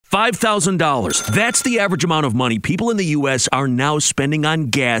$5,000. That's the average amount of money people in the U.S. are now spending on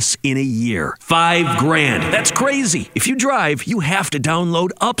gas in a year. $5,000. That's crazy. If you drive, you have to download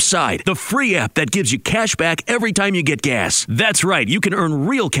Upside, the free app that gives you cash back every time you get gas. That's right. You can earn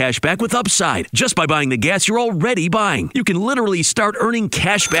real cash back with Upside just by buying the gas you're already buying. You can literally start earning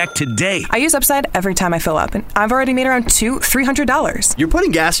cash back today. I use Upside every time I fill up, and I've already made around $300. You're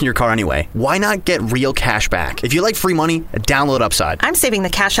putting gas in your car anyway. Why not get real cash back? If you like free money, download Upside. I'm saving the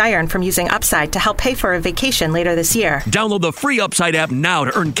cash I earn from using Upside to help pay for a vacation later this year. Download the free Upside app now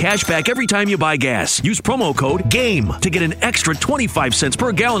to earn cash back every time you buy gas. Use promo code GAME to get an extra 25 cents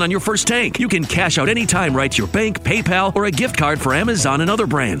per gallon on your first tank. You can cash out anytime right to your bank, PayPal, or a gift card for Amazon and other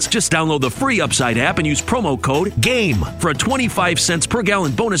brands. Just download the free Upside app and use promo code GAME for a 25 cents per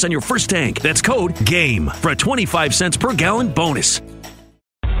gallon bonus on your first tank. That's code GAME for a 25 cents per gallon bonus.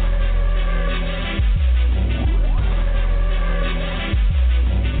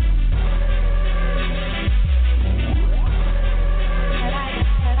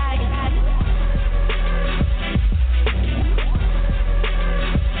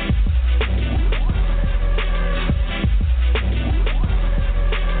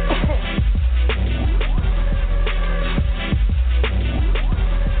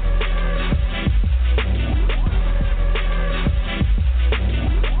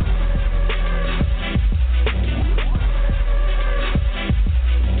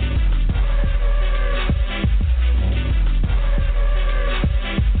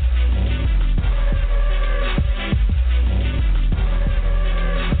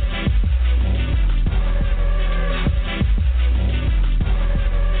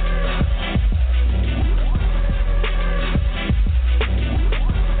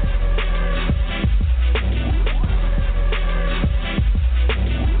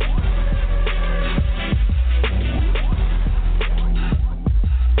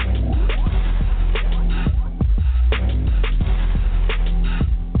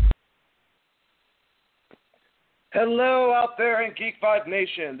 Hello out there in Geek Vibe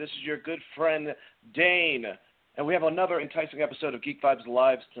Nation. This is your good friend Dane, and we have another enticing episode of Geek Vibes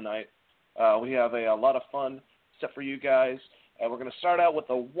Lives tonight. We have a lot of fun set for you guys, and we're going to start out with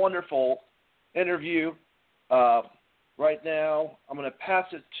a wonderful interview. Right now, I'm going to pass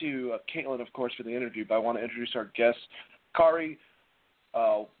it to Caitlin, of course, for the interview, but I want to introduce our guest, Kari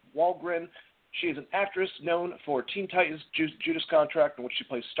Wahlgren. She is an actress known for Teen Titans Judas Contract, in which she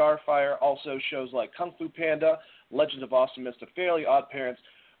plays Starfire, also shows like Kung Fu Panda, Legends of Awesomeness, The Fairly Odd Parents,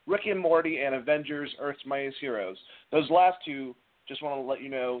 Rick and Morty, and Avengers, Earth's Mightiest Heroes. Those last two, just want to let you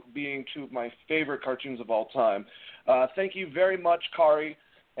know, being two of my favorite cartoons of all time. Thank you very much, Kari,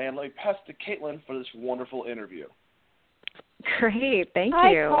 and let me pass to Caitlin for this wonderful interview. Great, thank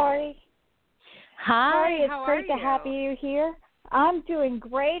Hi, you. Kari. Hi, Kari, it's how great are to have you here. I'm doing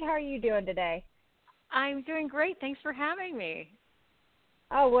great. How are you doing today? I'm doing great. Thanks for having me.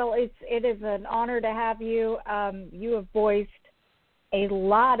 Oh, well, it is an honor to have you. You have voiced a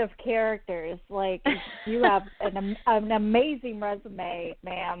lot of characters. Like, you have an amazing resume,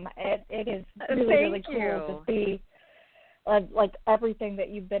 ma'am. It is really cool to see like everything that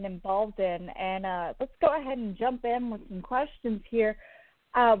you've been involved in. And let's go ahead and jump in with some questions here.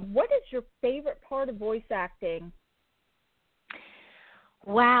 What is your favorite part of voice acting?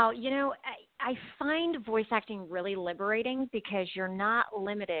 Wow, I find voice acting really liberating because you're not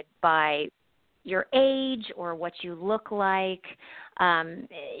limited by your age or what you look like.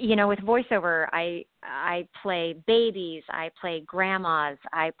 With voiceover, I play babies, I play grandmas,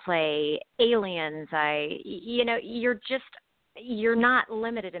 I play aliens. You're not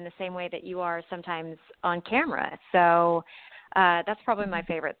limited in the same way that you are sometimes on camera. So that's probably my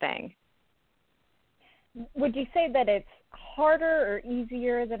favorite thing. Would you say that it's harder or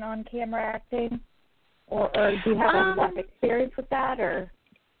easier than on-camera acting? Or do you have a lot of experience with that? Or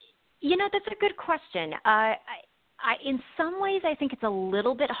that's a good question. I in some ways, I think it's a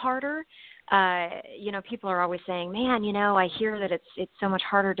little bit harder. People are always saying, man, I hear that it's so much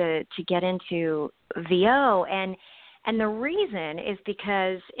harder to get into VO. And the reason is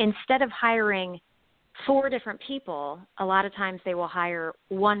because instead of hiring 4 different people, a lot of times they will hire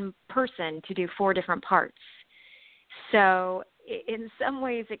one person to do 4 different parts. So in some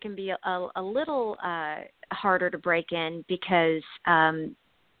ways it can be a little harder to break in because,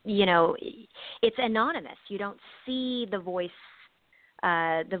 it's anonymous. You don't see the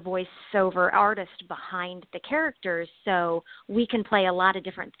voiceover artist behind the characters, so we can play a lot of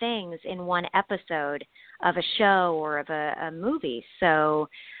different things in one episode of a show or of a movie. So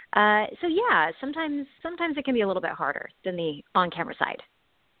yeah, sometimes it can be a little bit harder than the on-camera side.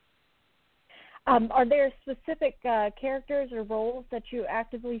 Are there specific characters or roles that you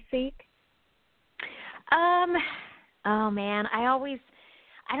actively seek? Oh man, I wouldn't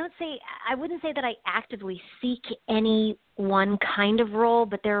say that I actively seek any one kind of role,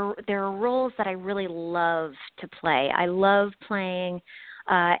 but there are roles that I really love to play. I love playing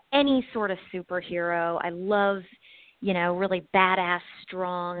any sort of superhero. I love, really badass,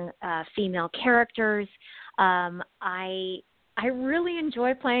 strong female characters. I really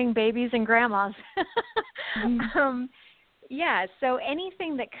enjoy playing babies and grandmas. So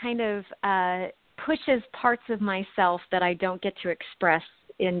anything that kind of pushes parts of myself that I don't get to express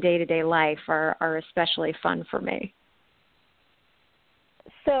in day-to-day life are especially fun for me.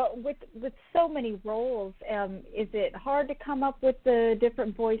 So with so many roles, is it hard to come up with the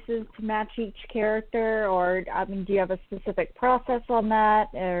different voices to match each character, or do you have a specific process on that,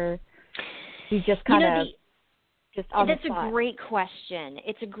 or you just kind of just on the spot? That's a great question.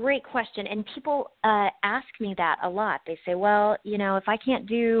 It's a great question, and people ask me that a lot. They say, well, if I can't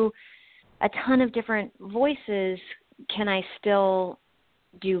do a ton of different voices, can I still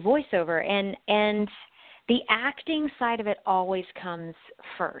do voiceover? And the acting side of it always comes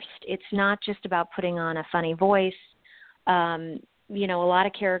first. It's not just about putting on a funny voice. A lot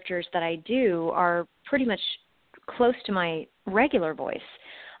of characters that I do are pretty much close to my regular voice.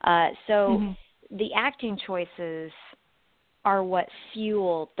 The acting choices are what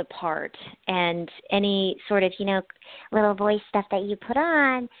fuel the part, and any sort of, little voice stuff that you put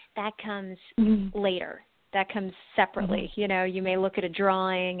on, that comes later. That comes separately. You may look at a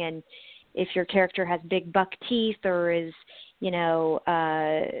drawing, and if your character has big buck teeth or is,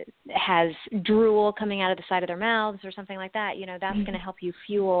 has drool coming out of the side of their mouths or something like that, that's going to help you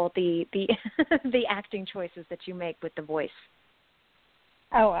fuel the the acting choices that you make with the voice.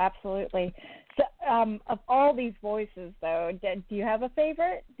 Oh, absolutely. So, of all these voices, though, do you have a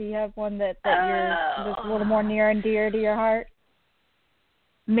favorite? Do you have one that's a little more near and dear to your heart?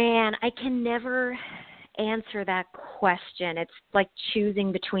 Man, I can never answer that question. It's like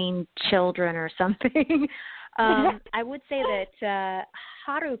choosing between children or something. I would say that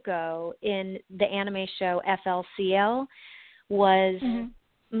Haruko in the anime show FLCL was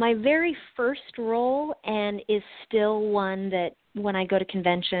my very first role, and is still one that when I go to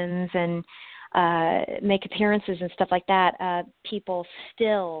conventions and make appearances and stuff like that, people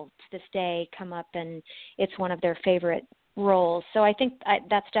still to this day come up and it's one of their favorite roles. So I think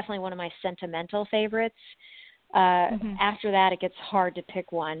that's definitely one of my sentimental favorites. After that, it gets hard to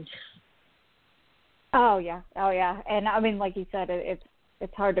pick one. Oh yeah. And like you said,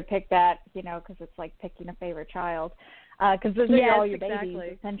 it's hard to pick that, because it's like picking a favorite child, because those are all your babies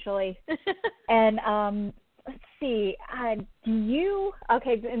essentially. And let's see, do you?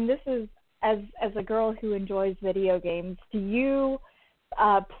 Okay, and this is as a girl who enjoys video games. Do you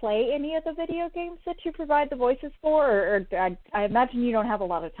play any of the video games that you provide the voices for, or I imagine you don't have a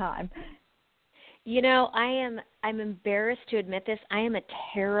lot of time? I'm embarrassed to admit this. I am a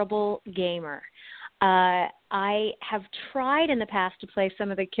terrible gamer. I have tried in the past to play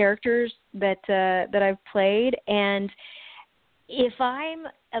some of the characters that I've played, and if I'm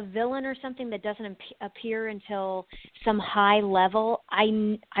a villain or something that doesn't appear until some high level,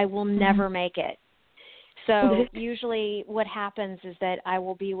 I will never make it. So usually what happens is that I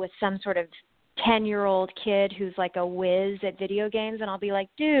will be with some sort of 10-year-old kid who's like a whiz at video games, and I'll be like,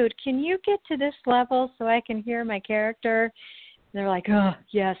 dude, can you get to this level so I can hear my character? And they're like, oh,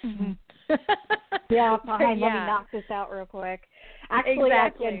 yes. Yeah, fine. Let me knock this out real quick. Actually,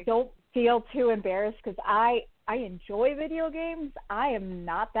 exactly. Don't feel too embarrassed, because I enjoy video games. I am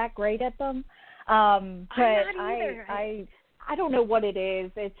not that great at them. But I'm not either. I don't know what it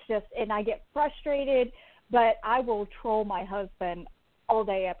is. It's just, and I get frustrated, but I will troll my husband all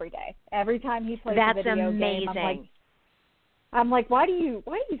day, every day. Every time he plays a video game, I'm like, why do you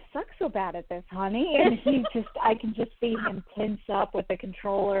suck so bad at this, honey? And I can just see him tense up with the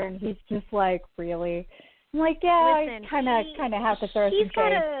controller, and he's just like, really? I'm like, yeah, listen, I kind of have to throw some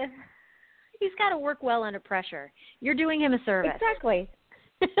shade. He's got to work well under pressure. You're doing him a service. Exactly.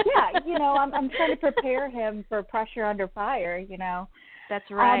 Yeah, I'm trying to prepare him for pressure under fire.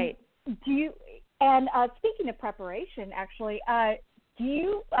 That's right. Speaking of preparation, actually, how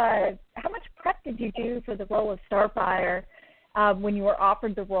much prep did you do for the role of Starfire when you were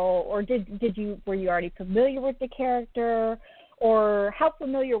offered the role, or were you already familiar with the character, or how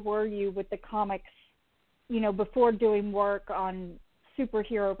familiar were you with the comics, before doing work on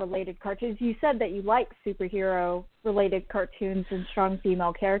superhero-related cartoons? You said that you like superhero-related cartoons and strong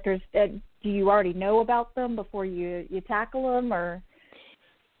female characters. Do you already know about them before you tackle them, or?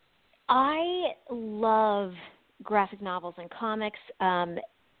 I love graphic novels and comics.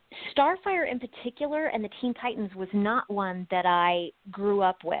 Starfire in particular and the Teen Titans was not one that I grew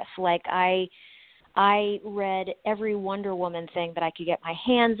up with. Like I read every Wonder Woman thing that I could get my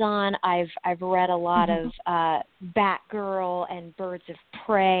hands on. I've read a lot of Batgirl and Birds of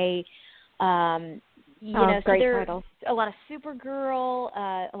Prey. Great titles. A lot of Supergirl,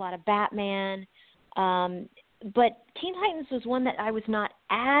 a lot of Batman. But Teen Titans was one that I was not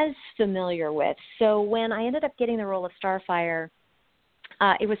as familiar with. So when I ended up getting the role of Starfire,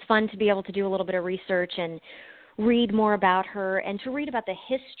 it was fun to be able to do a little bit of research and read more about her and to read about the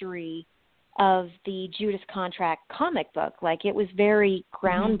history of the Judas Contract comic book. Like, it was very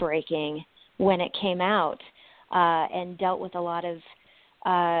groundbreaking when it came out and dealt with a lot of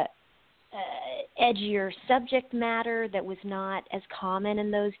edgier subject matter that was not as common in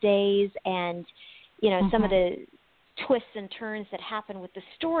those days. And, you know, some of the twists and turns that happened with the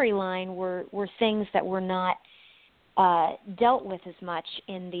storyline were things that were not dealt with as much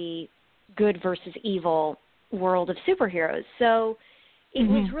in the good versus evil world of superheroes. So it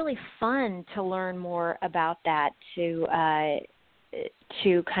was really fun to learn more about that, to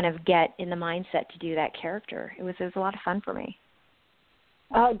kind of get in the mindset to do that character. It was a lot of fun for me.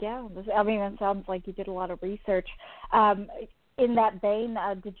 Oh, yeah. I mean, it sounds like you did a lot of research. In that vein,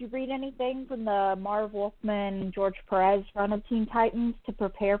 did you read anything from the Marv Wolfman, George Perez run of Teen Titans to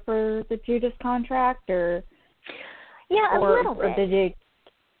prepare for the Judas Contract, or? Yeah, a little bit. Or did you?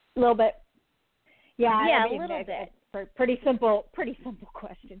 A little bit. Yeah, I mean, a little bit. Pretty simple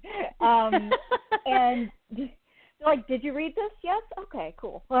question. And like, did you read this? Yes. Okay.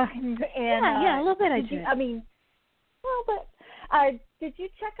 Cool. And, yeah, a little bit. I did. I mean, well, but did you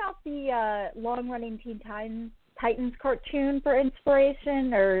check out the long-running Teen Titans cartoon for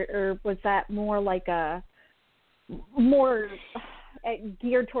inspiration, or was that more like more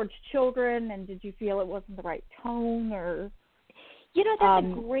geared towards children? And did you feel it wasn't the right tone, or? You know, that's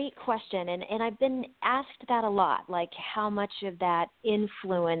a great question, and I've been asked that a lot, like how much of that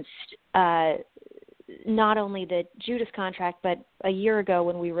influenced not only the Judas Contract, but a year ago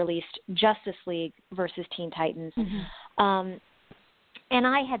when we released Justice League versus Teen Titans. And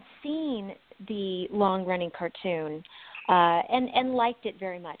I had seen the long-running cartoon and liked it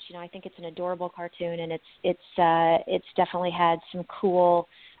very much. You know, I think it's an adorable cartoon, and it's definitely had some cool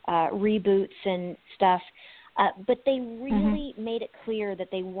reboots and stuff. But they really made it clear that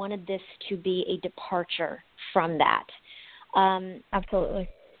they wanted this to be a departure from that. Absolutely.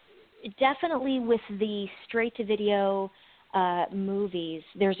 Definitely with the straight-to-video movies,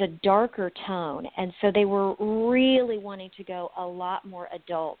 there's a darker tone, and so they were really wanting to go a lot more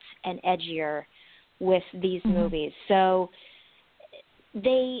adult and edgier with these movies. So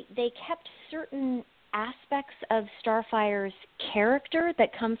they kept certain aspects of Starfire's character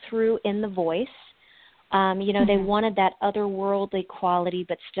that come through in the voice. You know, they wanted that otherworldly quality,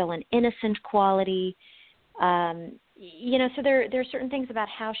 but still an innocent quality. You know, so there are certain things about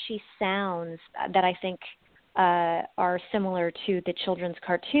how she sounds that I think are similar to the children's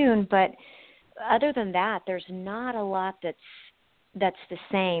cartoon. But other than that, there's not a lot that's the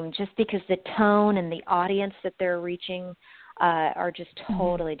same, just because the tone and the audience that they're reaching are just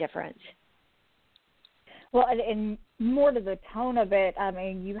totally different. Well, and more to the tone of it, I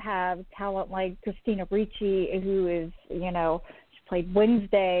mean, you have talent like Christina Ricci, who is, you know, she played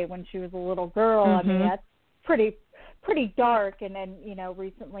Wednesday when she was a little girl. I mean, that's pretty dark. And then, you know,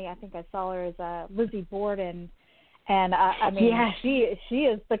 recently I think I saw her as Lizzie Borden. And, I mean, she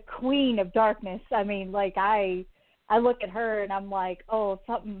is the queen of darkness. I mean, like, I look at her and I'm like, oh,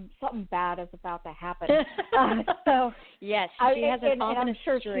 something bad is about to happen. So yes, she has an ominous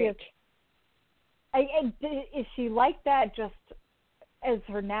streak. Is she like that just as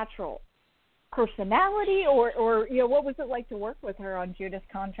her natural personality, or you know, what was it like to work with her on Judas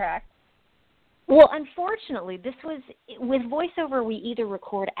Contract? Well, unfortunately, this was with voiceover. We either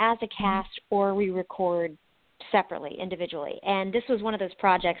record as a cast or we record separately, individually. And this was one of those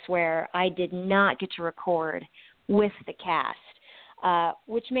projects where I did not get to record with the cast,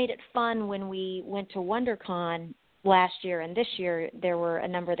 which made it fun when we went to WonderCon last year and this year. There were a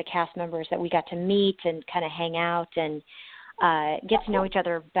number of the cast members that we got to meet and kind of hang out and get to know each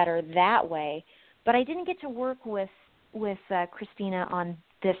other better that way. But I didn't get to work with Christina on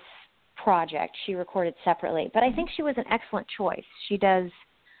this project. She recorded separately. But I think she was an excellent choice. She does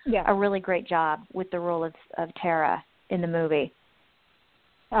a really great job with the role of Tara in the movie.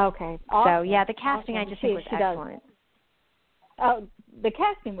 Okay. Awesome. So, yeah, the casting I just think was excellent. Oh, the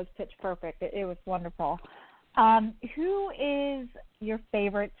casting was pitch perfect. It was wonderful. Who is your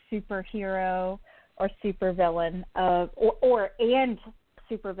favorite superhero or supervillain and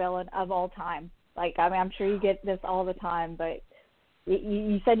supervillain of all time? Like, I mean, I'm sure you get this all the time, but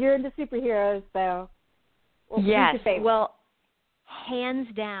You said you're into superheroes, so who's yes. your favorite? Well, hands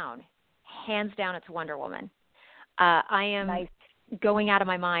down, it's Wonder Woman. I am nice. going out of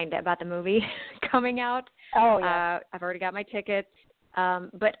my mind about the movie coming out. Oh, yeah. I've already got my tickets.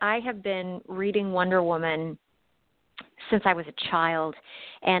 But I have been reading Wonder Woman since I was a child,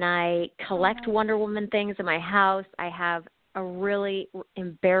 and I collect Wonder Woman things in my house. I have a really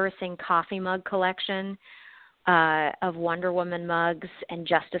embarrassing coffee mug collection of Wonder Woman mugs and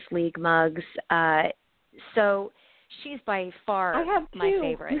Justice League mugs. So she's by far my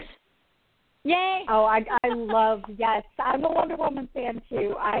favorite. Yay! Oh, I love, yes. I'm a Wonder Woman fan,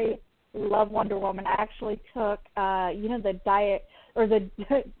 too. I love Wonder Woman. I actually took, the diet, or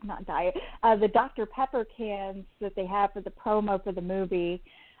the Dr. Pepper cans that they have for the promo for the movie.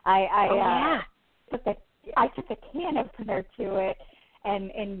 I took a can opener to it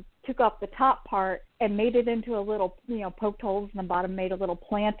and took off the top part and made it into a little, poked holes in the bottom, made a little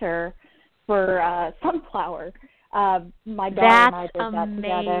planter for sunflower. My daughter and I did that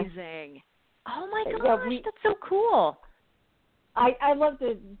together. That's amazing. Oh, my gosh, that's so cool. I love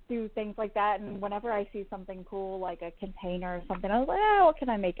to do things like that, and whenever I see something cool, like a container or something, I was like, what can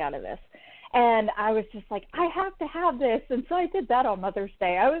I make out of this? And I was just like, I have to have this. And so I did that on Mother's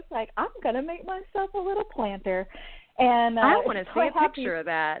Day. I was like, I'm going to make myself a little planter. And I want to see a picture of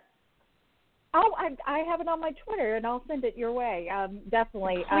that. Oh, I have it on my Twitter, and I'll send it your way.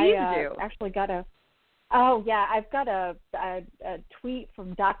 Definitely. Please do. Actually got a... Oh, yeah, I've got a tweet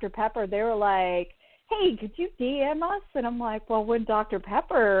from Dr. Pepper. They were like, hey, could you DM us? And I'm like, well, when Dr.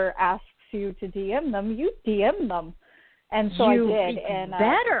 Pepper asks you to DM them, you DM them. And so I did. And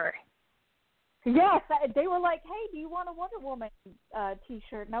better. Yes, they were like, hey, do you want a Wonder Woman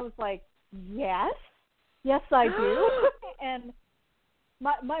T-shirt? And I was like, yes, I do. And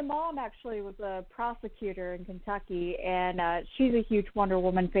my mom actually was a prosecutor in Kentucky, and she's a huge Wonder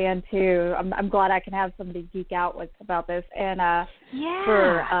Woman fan too. I'm glad I can have somebody geek out about this. And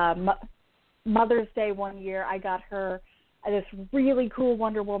for Mother's Day one year, I got her this really cool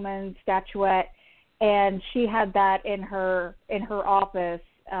Wonder Woman statuette, and she had that in her office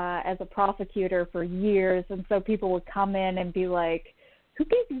as a prosecutor for years. And so people would come in and be like, who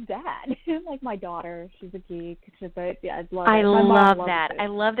gave you that? Like my daughter, she's a geek. I love it. I love that. I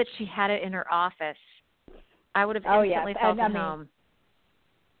love that she had it in her office. I would have instantly felt at home.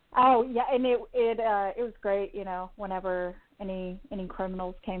 Oh yeah, and it was great. Whenever any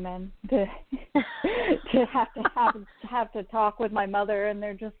criminals came in to have to talk with my mother, and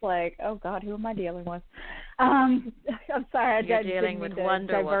they're just like, oh God, who am I dealing with? I'm sorry, You're I didn't dealing mean with to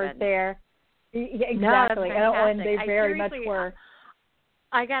Wonder divert Woman there. Yeah, exactly. No, And they very much were.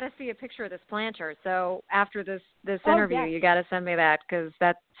 I got to see a picture of this planter. So after this interview, you got to send me that, because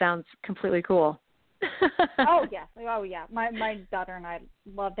that sounds completely cool. Oh yeah. My daughter and I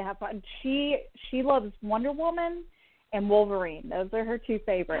love to have fun. She loves Wonder Woman and Wolverine. Those are her two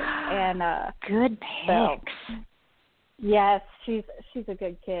favorites. And good picks. Yes, she's a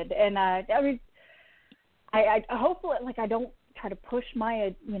good kid. And I hopefully, like, I don't try to push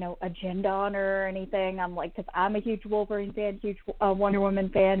my agenda on her or anything. I'm like, because I'm a huge Wolverine fan, huge Wonder Woman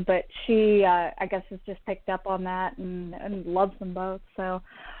fan, but she I guess has just picked up on that and loves them both. So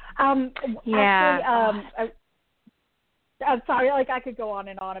actually, I'm sorry, like, I could go on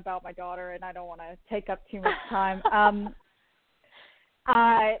and on about my daughter, and I don't want to take up too much time.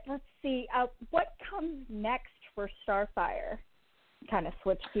 Let's see, what comes next for Starfire? Kind of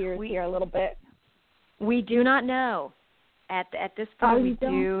switch gears here a little bit. We do not know. At this point, we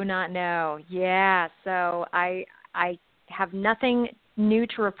do not know. Yeah, so I have nothing new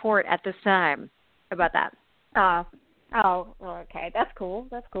to report at this time about that. Okay. That's cool.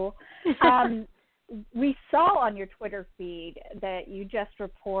 We saw on your Twitter feed that you just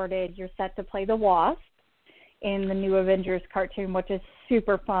reported you're set to play the Wasp in the new Avengers cartoon, which is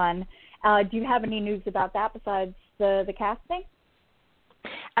super fun. Do you have any news about that besides the casting?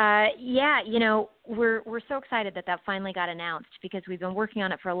 Yeah, we're so excited that finally got announced, because we've been working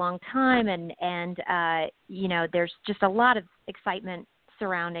on it for a long time, and there's just a lot of excitement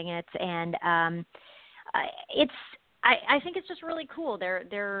surrounding it, and I think it's just really cool.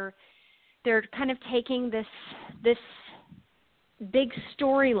 They're kind of taking this big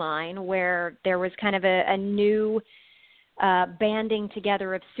storyline where there was kind of a new banding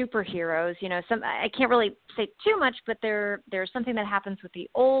together of superheroes. I can't really say too much, but there's something that happens with the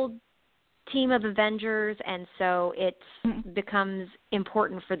old team of Avengers, and so it becomes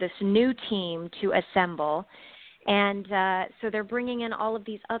important for this new team to assemble. And so they're bringing in all of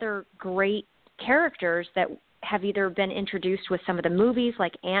these other great characters that have either been introduced with some of the movies,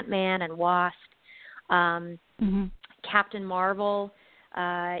 like Ant-Man and Wasp. Captain Marvel.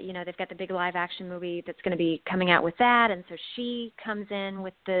 They've got the big live action movie that's going to be coming out with that, and so she comes in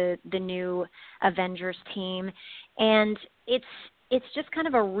with the new Avengers team, and it's just kind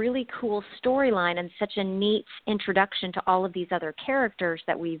of a really cool storyline and such a neat introduction to all of these other characters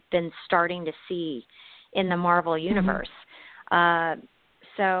that we've been starting to see in the Marvel universe.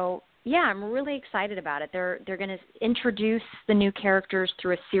 So yeah, I'm really excited about it. They're going to introduce the new characters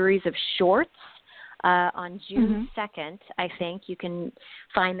through a series of shorts on June 2nd, I think. You can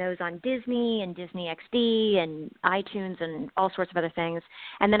find those on Disney and Disney XD and iTunes and all sorts of other things.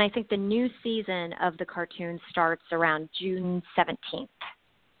 And then I think the new season of the cartoon starts around June 17th.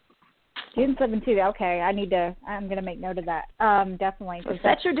 June 17th. Okay, I'm going to make note of that. Definitely. So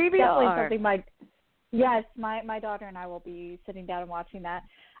set your DVR. Definitely something my daughter and I will be sitting down and watching that.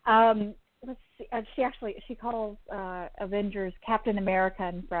 Let's see. She calls Avengers Captain America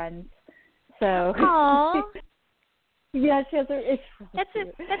and Friends. So, yeah, she has that's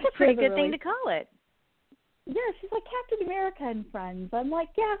a pretty good thing to call it. Yeah, she's like Captain America and Friends. I'm like,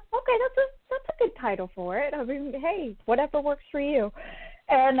 yeah, okay, that's a good title for it. I mean, hey, whatever works for you.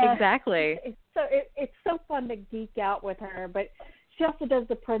 And exactly. It's so fun to geek out with her, but she also does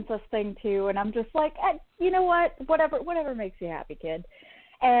the princess thing too. And I'm just like, you know what, whatever makes you happy, kid.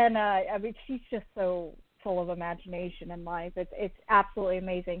 And I mean, she's just so full of imagination and life. It's absolutely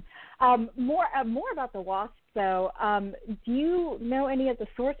amazing. More about the Wasp, though. Do you know any of the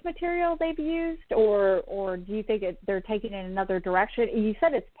source material they've used, or do you think they're taking it in another direction? You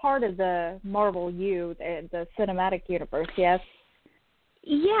said it's part of the Marvel the cinematic universe, yes?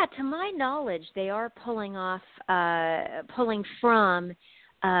 Yeah, to my knowledge, they are pulling from,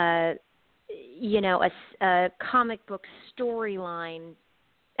 a comic book storyline,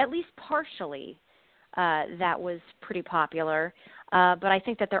 at least partially. That was pretty popular, but I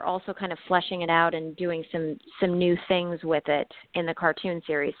think that they're also kind of fleshing it out and doing some new things with it in the cartoon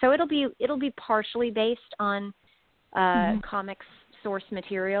series. So it'll be partially based on comics source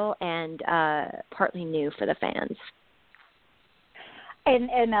material and partly new for the fans.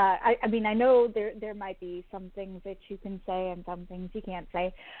 And I mean, I know there might be some things that you can say and some things you can't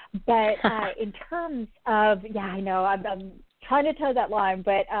say, but in terms of, yeah, I know I'm trying to toe that line,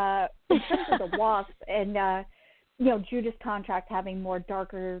 but in terms of the Wasp and Judah's contract having more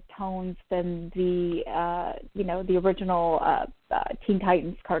darker tones than the original Teen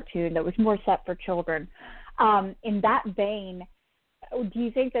Titans cartoon that was more set for children. In that vein, do you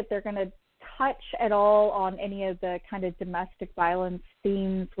think that they're going to touch at all on any of the kind of domestic violence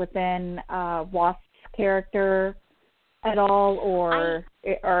themes within Wasp's character at all, or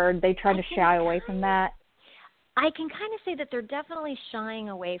are they trying to shy away from that? I can kind of say that they're definitely shying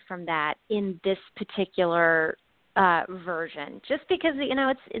away from that in this particular version, just because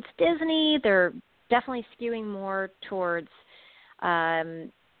it's Disney. They're definitely skewing more towards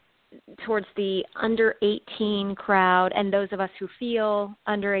the under 18 crowd, and those of us who feel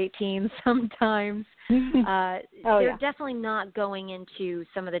under 18 sometimes. They're definitely not going into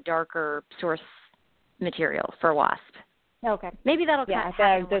some of the darker source material for Wasp. Okay, maybe that'll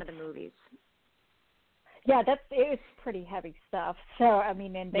happen in one of the movies. Yeah, it's pretty heavy stuff. So I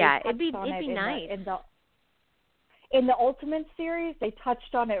mean, and they it'd be nice. In the Ultimate series, they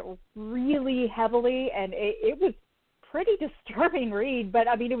touched on it really heavily, and it was pretty disturbing read. But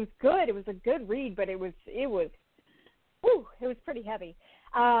I mean, it was good. It was a good read, but it was pretty heavy.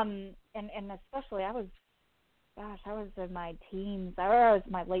 And especially I was in my teens. I was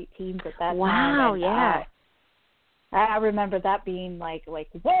in my late teens at that time. Wow, and, yeah. I remember that being like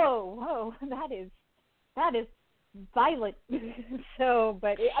whoa, that is violent. So,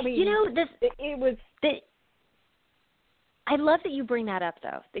 but I mean, it was. I love that you bring that up,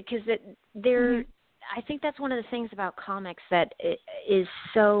 though, because I think that's one of the things about comics that is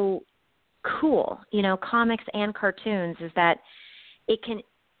so cool. Comics and cartoons is that it can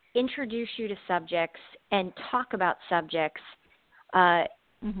introduce you to subjects and talk about subjects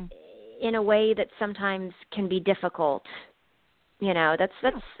in a way that sometimes can be difficult. That's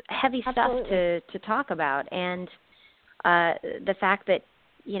heavy stuff to talk about, and the fact that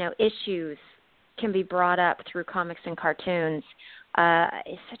issues can be brought up through comics and cartoons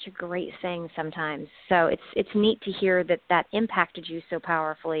is such a great thing sometimes. So it's neat to hear that impacted you so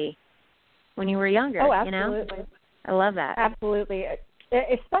powerfully when you were younger. Oh, absolutely. I love that. Absolutely,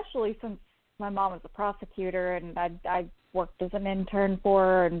 especially since my mom was a prosecutor and I worked as an intern for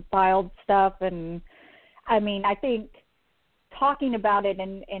her and filed stuff, and I mean, I think talking about it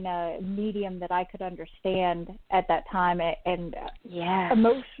in a medium that I could understand at that time, and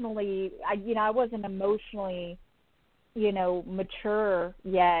emotionally, I wasn't emotionally, mature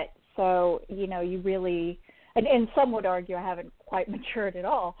yet. So, you really and some would argue I haven't quite matured at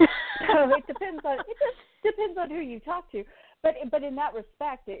all. So it just depends on who you talk to. But in that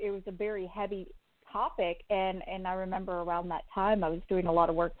respect, it was a very heavy topic, and I remember around that time I was doing a lot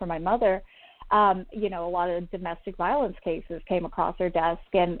of work for my mother. You know, a lot of domestic violence cases came across her desk,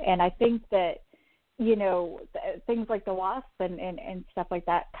 and I think that, you know, things like the WASP and stuff like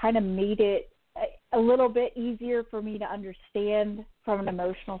that kind of made it a little bit easier for me to understand from an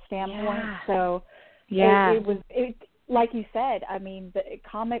emotional standpoint. Yeah. So it was like you said, I mean, the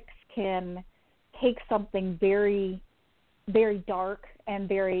comics can take something very, very dark and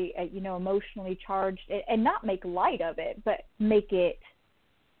very, you know, emotionally charged and not make light of it, but make it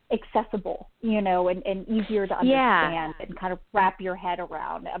accessible, you know, and easier to understand and kind of wrap your head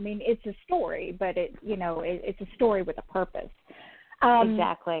around. I mean, it's a story, but it's a story with a purpose.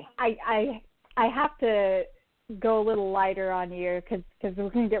 Exactly. I have to go a little lighter on you because we're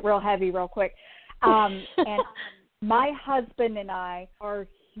going to get real heavy real quick. And my husband and I are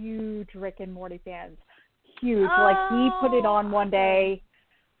huge Rick and Morty fans. Huge. Like, he put it on one day.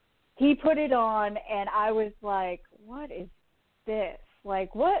 He put it on, and I was like, what is this?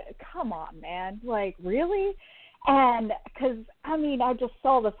 Like, what? Come on, man. Like, really? And because, I mean, I just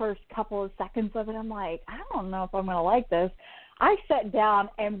saw the first couple of seconds of it. I'm like, I don't know if I'm going to like this. I sat down,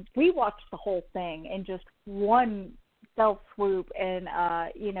 and we watched the whole thing in just one fell swoop. And,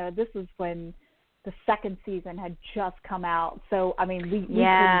 you know, this was when the second season had just come out. So, I mean, we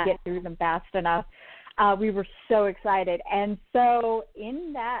couldn't get through them fast enough. We were so excited. And so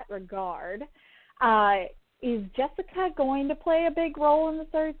in that regard, is Jessica going to play a big role in the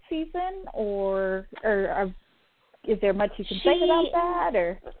third season, or is there much you can say about that?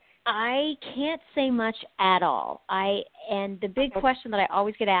 Or I can't say much at all. And the big question that I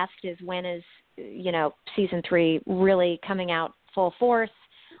always get asked is, when is, you know, season 3 really coming out full force?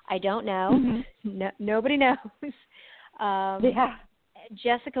 I don't know. Mm-hmm. No, nobody knows.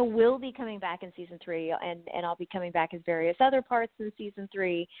 Jessica will be coming back in season 3, and I'll be coming back as various other parts in season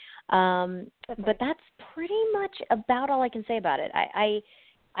 3. But that's pretty much about all I can say about it. I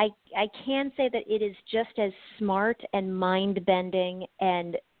can say that it is just as smart and mind-bending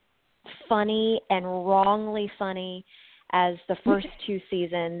and funny and wrongly funny as the first 2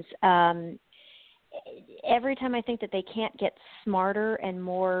 seasons. Every time I think that they can't get smarter and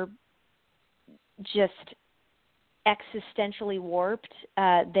more just existentially warped,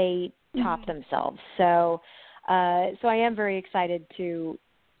 they top themselves. So I am very excited to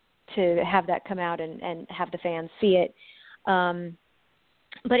have that come out and have the fans see it.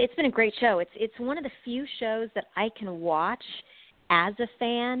 But it's been a great show. It's one of the few shows that I can watch as a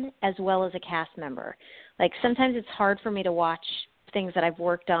fan as well as a cast member. Like, sometimes it's hard for me to watch things that I've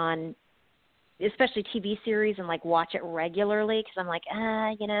worked on, especially TV series, and like watch it regularly, because I'm like,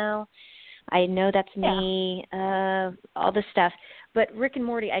 you know, I know that's me, all this stuff. But Rick and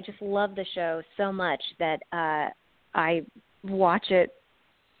Morty, I just love the show so much that I watch it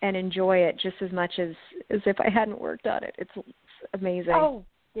and enjoy it just as much as if I hadn't worked on it. It's amazing. Oh,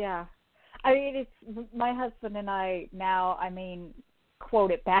 yeah. I mean, it's my husband and I now, I mean,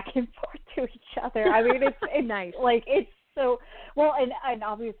 quote it back and forth to each other. I mean, it's nice. Like, it's so, well, and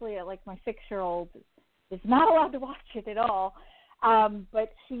obviously, like, my 6-year-old is not allowed to watch it at all.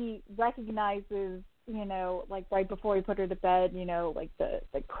 But she recognizes, you know, like right before we put her to bed, you know, like the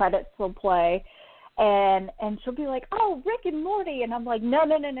credits will play, and she'll be like, "Oh, Rick and Morty," and I'm like, "No,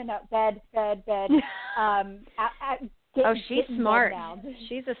 bed." She's smart.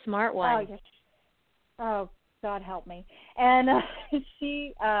 She's a smart one. Oh, yes. Oh, God help me. And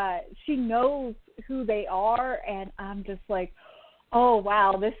she knows who they are, and I'm just like, oh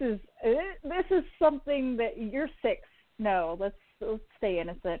wow, this is something that you're 6. No, let's stay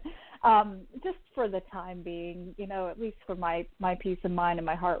innocent, just for the time being, you know, at least for my peace of mind and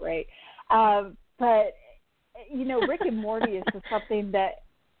my heart rate. But, you know, Rick and Morty is just something that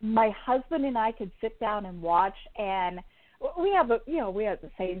my husband and I could sit down and watch, and we have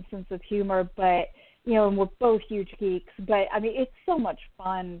the same sense of humor, but, you know, and we're both huge geeks. But, I mean, it's so much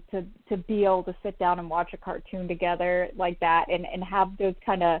fun to be able to sit down and watch a cartoon together like that and have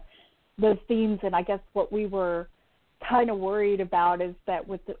those themes. And I guess what we were kind of worried about is that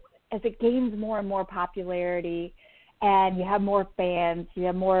as it gains more and more popularity, and you have more fans, you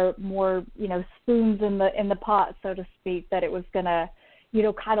have more you know, spoons in the pot, so to speak, that it was gonna, you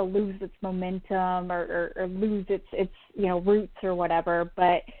know, kind of lose its momentum or lose its you know, roots or whatever.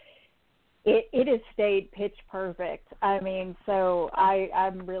 But it has stayed pitch perfect. I mean, so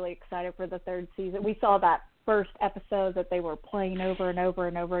I'm really excited for the third season. We saw that first episode that they were playing over and over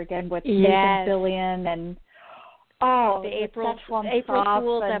and over again with Nathan Fillion and. Oh, the April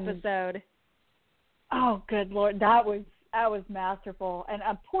Fool's episode. Oh, good Lord, that was masterful. And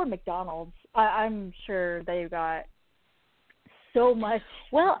poor McDonald's. I'm sure they got so much.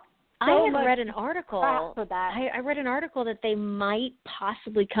 Well, I had read an crap article. For that. I read an article that they might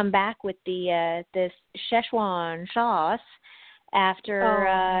possibly come back with the this Szechuan sauce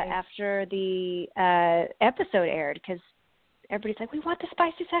after the episode aired, because everybody's like, we want the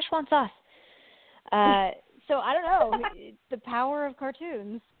spicy Szechuan sauce. So I don't know, the power of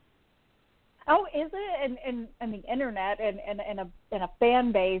cartoons. Oh, is it? And the internet and a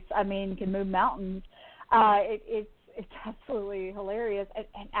fan base, I mean, can move mountains. It's absolutely hilarious.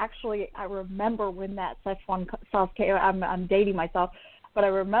 And actually, I remember when that Szechuan sauce came. I'm dating myself, but I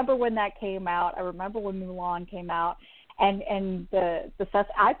remember when that came out. I remember when Mulan came out. And the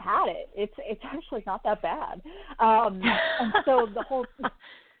I've had it. It's actually not that bad. And so the whole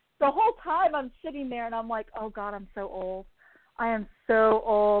time I'm sitting there and I'm like, oh God, I'm so old. I am so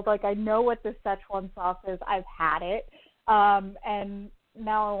old. Like, I know what the Szechuan sauce is. I've had it. And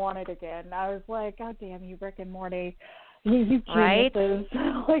now I want it again. I was like, God damn you, Rick and Morty. You geniuses. Right?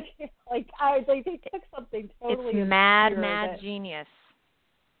 they took something totally. It's mad genius.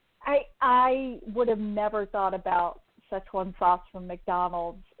 I would have never thought about Szechuan sauce from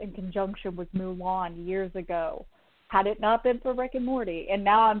McDonald's in conjunction with Mulan years ago, had it not been for Rick and Morty. And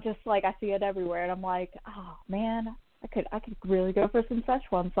now I'm just like, I see it everywhere, and I'm like, oh man, I could really go for some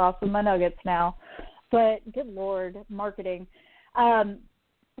Szechuan sauce in my nuggets now. But good Lord, marketing.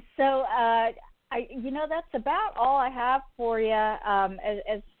 That's about all I have for you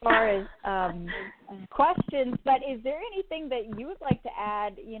as far as questions. But is there anything that you would like to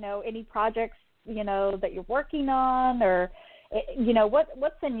add? Any projects that you're working on, or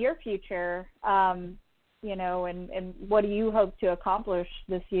what's in your future? And what do you hope to accomplish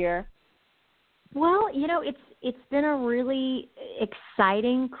this year? Well, it's been a really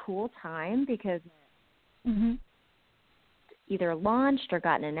exciting, cool time because either launched or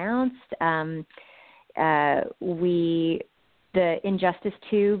gotten announced. The Injustice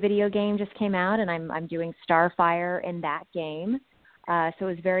 2 video game just came out, and I'm doing Starfire in that game. So it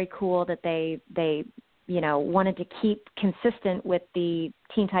was very cool that they wanted to keep consistent with the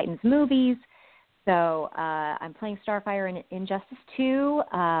Teen Titans movies. So I'm playing Starfire in Injustice 2.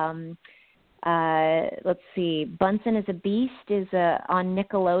 Let's see, Bunsen is a Beast is on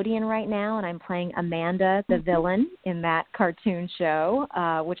Nickelodeon right now, and I'm playing Amanda, the villain, in that cartoon show,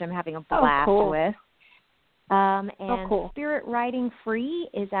 which I'm having a blast with. Spirit Riding Free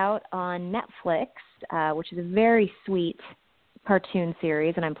is out on Netflix, which is a very sweet cartoon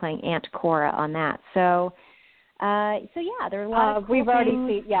series, and I'm playing Aunt Cora on that. So yeah, there are a lot of cool we've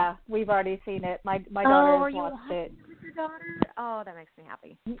already seen it. My daughter has watched it. With your daughter? Oh, that makes me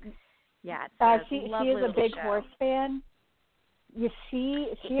happy. Yeah, she is a big Horse fan. Yeah, she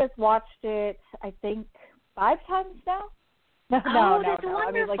has watched it, I think, 5 times now. No, that's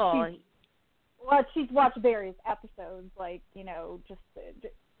wonderful. I mean, she's watched various episodes, just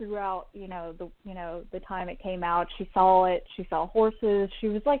throughout, the time it came out. She saw it. She saw horses. She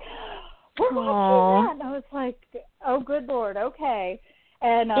was like, "We're watching that," and I was like, "Oh, good Lord, okay."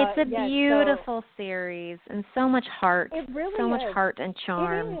 And it's a beautiful series and so much heart. It really so is. Much heart and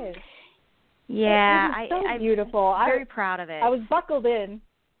charm. It is. Yeah, it is so beautiful. I'm very proud of it. I was buckled in,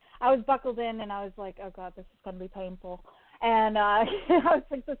 and I was like, "Oh God, this is going to be painful." And I was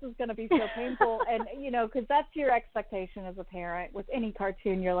like, "This is going to be so painful." And because that's your expectation as a parent with any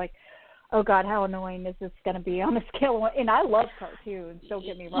cartoon. You're like, "Oh God, how annoying is this going to be on a scale of 1?" And I love cartoons. Don't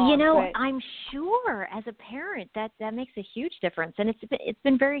get me wrong. But I'm sure as a parent that makes a huge difference, and it's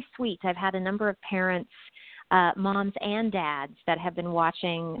been very sweet. I've had a number of parents. Moms and dads that have been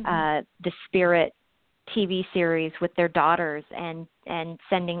watching the Spirit TV series with their daughters and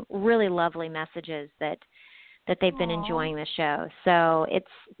sending really lovely messages that they've been enjoying the show. So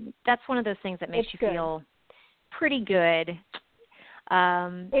that's one of those things that makes you feel pretty good.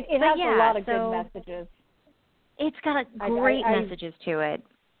 It has a lot of good messages. It's got great messages to it.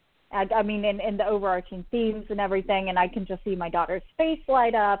 I mean, and the overarching themes and everything, and I can just see my daughter's face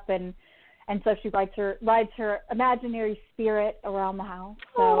light up, and so she rides her imaginary spirit around the house.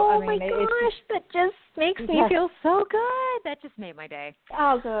 So, my gosh, that just makes me feel so good. That just made my day.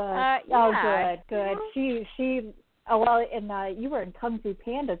 Oh, good. Good. She. Oh well, and you were in Kung Fu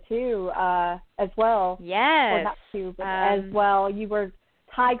Panda too, as well. Yes. Or not too, but as well. You were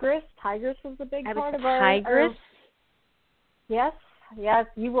Tigress. Tigress was a big part of Tigress. Yes,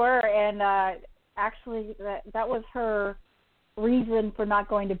 you were, and actually, that was her reason for not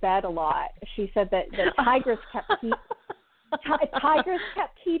going to bed a lot. She said that Tigress Tigress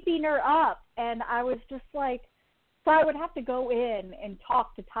kept keeping her up, and I was just like, so I would have to go in and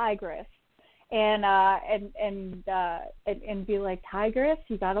talk to Tigress, and be like, Tigress,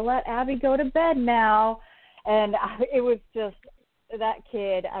 you got to let Abby go to bed now. And it was just that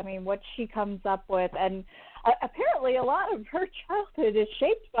kid. I mean, what she comes up with, and apparently a lot of her childhood is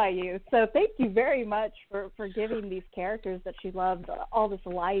shaped by you. So thank you very much for giving these characters that she loves all this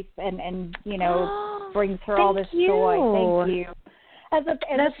life and brings her all this joy. Thank you. That's a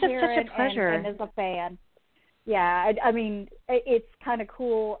parent such a pleasure. And as a fan. Yeah, I mean, it's kind of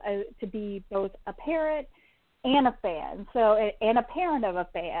cool to be both a parent and a fan, and a parent of a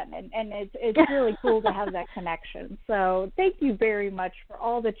fan, and it's really cool to have that connection. So thank you very much for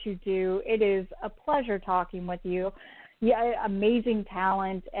all that you do. It is a pleasure talking with you. Yeah, amazing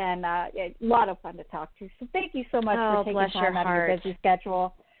talent, and a lot of fun to talk to. So thank you so much for taking time out of your busy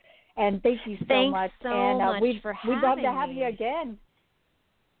schedule, and thank you so much. And we'd love to have you again.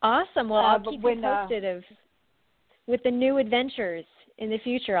 Awesome. Well, I'll keep you posted with the new adventures in the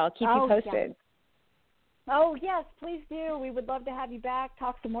future. I'll keep you posted. Yeah. Oh, yes, please do. We would love to have you back,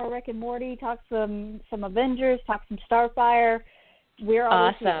 talk some more Rick and Morty, talk some Avengers, talk some Starfire. We're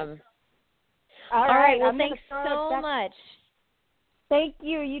always awesome. Here. All right. Well, thanks so much. Thank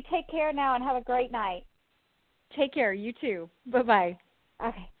you. You take care now and have a great night. Take care. You too. Bye-bye.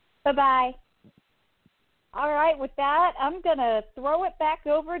 Okay. Bye-bye. All right, with that, I'm going to throw it back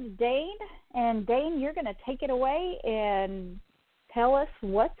over to Dane. And, Dane, you're going to take it away and tell us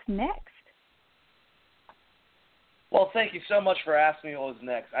what's next. Well, thank you so much for asking me what was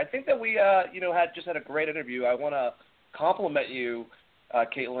next. I think that we, had a great interview. I want to compliment you,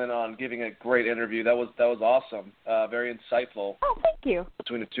 Caitlin, on giving a great interview. That was awesome. Very insightful. Oh, thank you.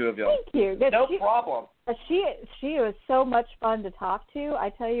 Between the two of you. Thank you. No problem. She was so much fun to talk to. I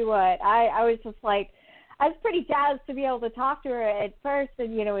tell you what, I was just like, I was pretty jazzed to be able to talk to her at first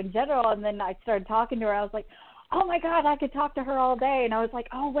and, in general, and then I started talking to her. I was like, oh, my God, I could talk to her all day. And I was like,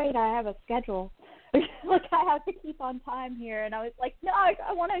 oh, wait, I have a schedule. Like, I have to keep on time here. And I was like, no,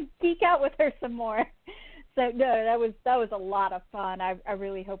 I want to geek out with her some more. So, no, that was a lot of fun. I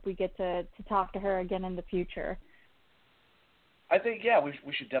really hope we get to talk to her again in the future. I think, yeah, we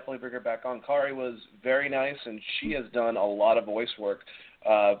should definitely bring her back on. Kari was very nice, and she has done a lot of voice work.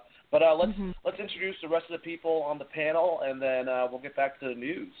 But let's introduce the rest of the people on the panel, and then we'll get back to the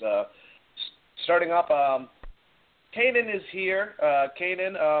news. Starting up, Kanan is here.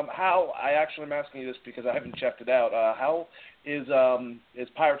 Kanan, I'm asking you this because I haven't checked it out. How is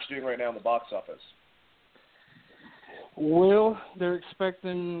Pirates doing right now in the box office? Well, they're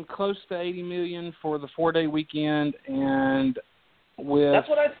expecting close to $80 million for the 4-day weekend, and that's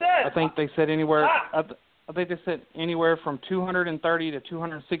what I said. I think they said anywhere. I think they said anywhere from 230 to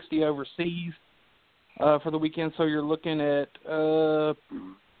 260 overseas for the weekend. So you're looking at over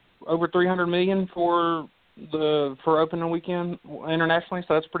 $300 million for opening weekend internationally.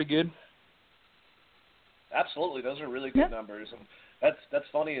 So that's pretty good. Absolutely, those are really good numbers, and that's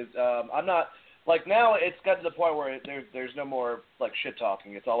funny. Is I'm not like now it's got to the point where there's no more like shit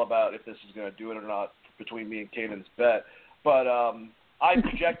talking. It's all about if this is going to do it or not between me and Kanan's bet. But I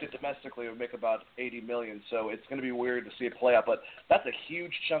projected domestically it would make about $80 million, so it's going to be weird to see it play out. But that's a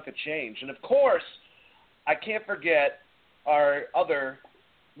huge chunk of change. And, of course, I can't forget our other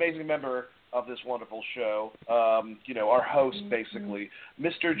amazing member of this wonderful show, our host, basically,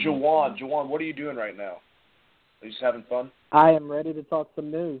 Mr. Jawan. Jawan, what are you doing right now? Are you just having fun? I am ready to talk some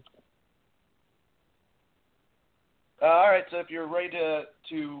news. All right, so if you're ready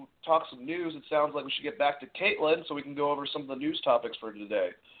to talk some news, it sounds like we should get back to Caitlin so we can go over some of the news topics for today.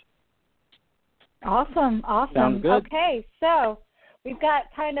 Awesome. Sounds good. Okay, so we've got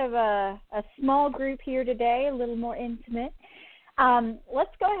kind of a small group here today, a little more intimate.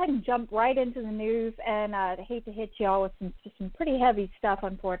 Let's go ahead and jump right into the news, and I hate to hit you all with some pretty heavy stuff,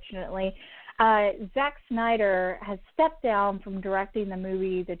 unfortunately. Zack Snyder has stepped down from directing the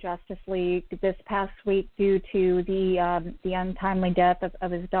movie The Justice League this past week due to the untimely death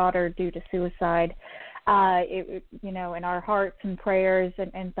of his daughter due to suicide. And our hearts and prayers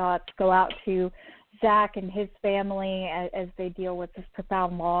and thoughts go out to Zack and his family as they deal with this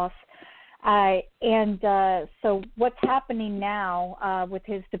profound loss. So what's happening now with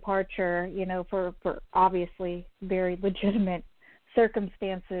his departure, for obviously very legitimate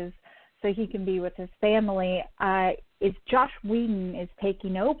circumstances, so he can be with his family, is Josh Whedon is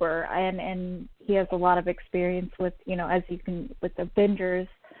taking over, and he has a lot of experience with, with Avengers,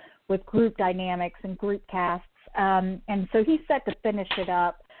 with group dynamics and group casts, and so he's set to finish it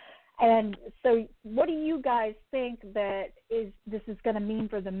up. And so what do you guys think this is going to mean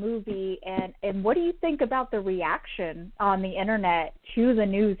for the movie, and what do you think about the reaction on the internet to the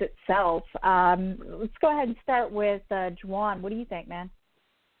news itself? Let's go ahead and start with Juwan. What do you think, man?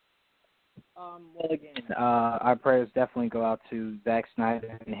 Well, again, our prayers definitely go out to Zack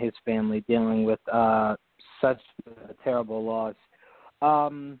Snyder and his family dealing with such a terrible loss.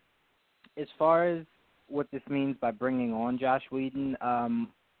 As far as what this means by bringing on Josh Whedon,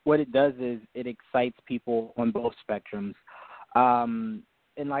 what it does is it excites people on both spectrums.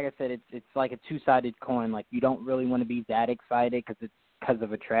 And like I said, it's like a two-sided coin. Like, you don't really want to be that excited because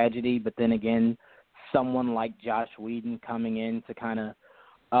of a tragedy, but then again, someone like Josh Whedon coming in to kind of,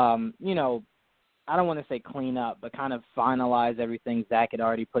 I don't want to say clean up, but kind of finalize everything Zach had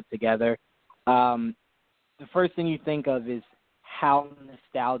already put together. The first thing you think of is how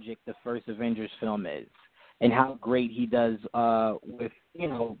nostalgic the first Avengers film is, and how great he does with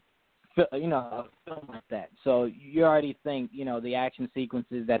a film like that. So you already think the action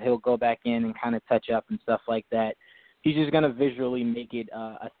sequences that he'll go back in and kind of touch up and stuff like that. He's just going to visually make it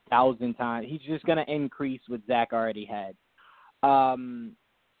 1,000 times. He's just going to increase what Zach already had.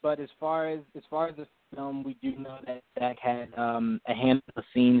 But as far as the film, we do know that Zach had a handful of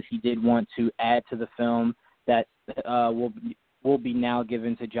scenes he did want to add to the film that will be now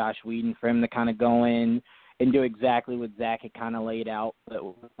given to Josh Whedon for him to kind of go in and do exactly what Zach had kind of laid out, but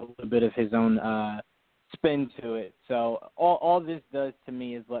with a little bit of his own spin to it. So all this does to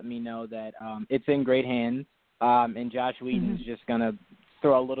me is let me know that it's in great hands, and Josh Whedon's just going to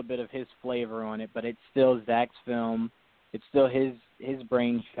throw a little bit of his flavor on it, but it's still Zach's film. It's still his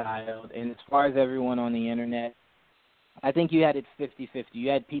brainchild. And as far as everyone on the internet, I think you had it 50-50. You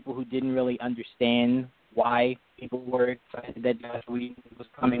had people who didn't really understand why people were excited that Josh Whedon was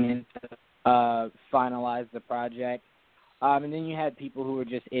coming in to finalize the project. And then you had people who were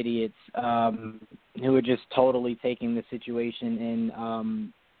just idiots, who were just totally taking the situation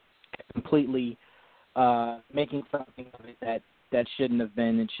and completely making something of it that shouldn't have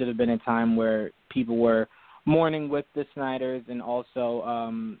been. It should have been a time where people were mourning with the Snyders and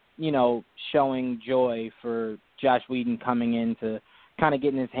also, showing joy for Josh Whedon coming in to kind of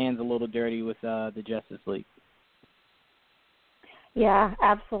getting his hands a little dirty with the Justice League. Yeah,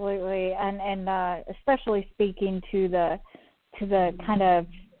 absolutely, and especially speaking to the kind of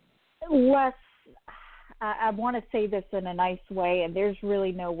less. I want to say this in a nice way, and there's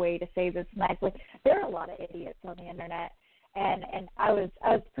really no way to say this nicely. There are a lot of idiots on the internet, and I was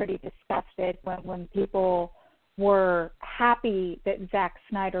pretty disgusted when people were happy that Zack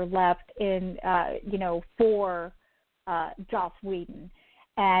Snyder left in for Joss Whedon,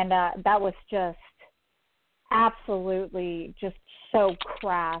 and that was just absolutely just so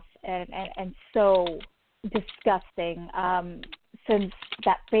crass and so disgusting, since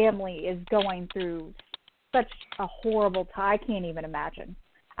that family is going through such a horrible time. I can't even imagine.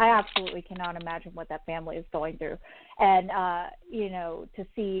 I absolutely cannot imagine what that family is going through. And, to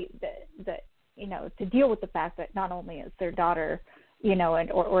see to deal with the fact that not only is their daughter,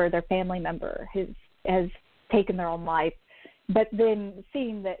 or their family member has taken their own life, but then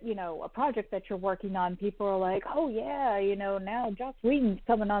seeing that, a project that you're working on, people are like, oh, yeah, now Joss Whedon's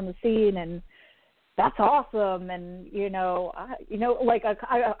coming on the scene, and that's awesome. And, I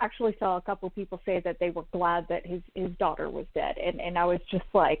actually saw a couple of people say that they were glad that his daughter was dead. And I was just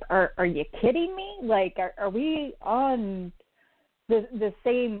like, are you kidding me? Like, are we on the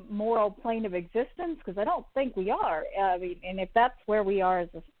same moral plane of existence? Because I don't think we are. I mean, and if that's where we are as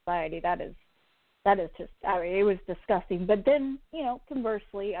a society, that is just, it was disgusting. But then,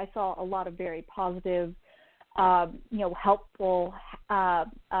 conversely, I saw a lot of very positive, helpful,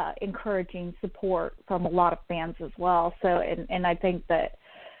 encouraging support from a lot of fans as well. So, and I think that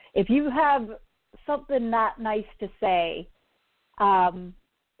if you have something not nice to say,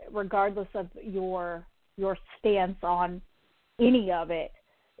 regardless of your stance on any of it,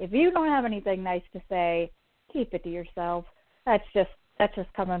 if you don't have anything nice to say, keep it to yourself. That's just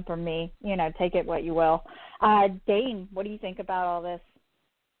coming from me. Take it what you will. Dane, what do you think about all this?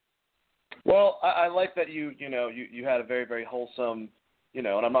 Well, I like that you had a very, very wholesome, and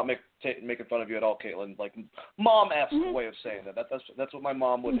I'm not making fun of you at all, Caitlin. Like, mom-esque way of saying that. That's what my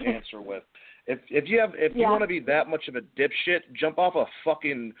mom would answer with. If you want to be that much of a dipshit, jump off a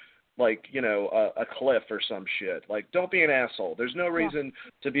fucking a cliff or some shit. Like, don't be an asshole. There's no reason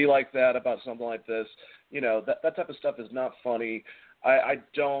to be like that about something like this. That type of stuff is not funny. I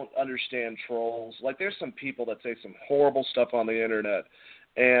don't understand trolls. Like, there's some people that say some horrible stuff on the internet,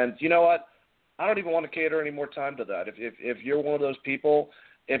 and you know what? I don't even want to cater any more time to that. If you're one of those people,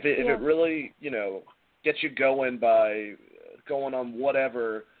 if it really gets you going by going on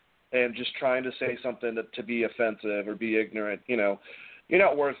whatever and just trying to say something to be offensive or be ignorant, you're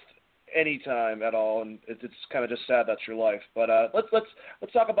not worth any time at all, and it's kind of just sad that's your life. But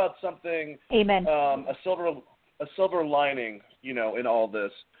let's talk about something. Amen. A silver lining, in all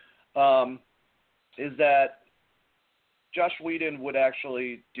this. is that Josh Whedon would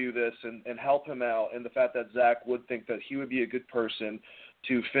actually do this and help him out, and the fact that Zach would think that he would be a good person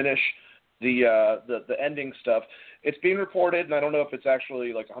to finish the ending stuff. It's being reported, and I don't know if it's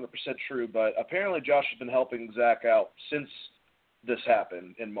actually like 100% true, but apparently Josh has been helping Zach out since this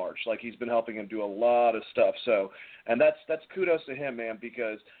happened in March. Like, he's been helping him do a lot of stuff. So, and that's kudos to him, man,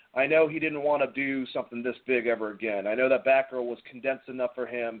 because I know he didn't want to do something this big ever again. I know that Batgirl was condensed enough for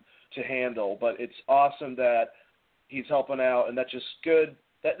him to handle, but it's awesome that he's helping out, and that's just good.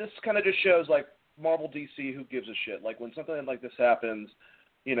 That this kind of just shows, like, Marvel, DC, who gives a shit? Like, when something like this happens,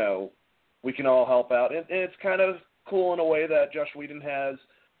 you know, we can all help out. And it's kind of cool in a way that Josh Whedon has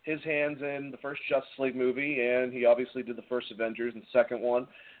his hands in the first Justice League movie, and he obviously did the first Avengers and the second one.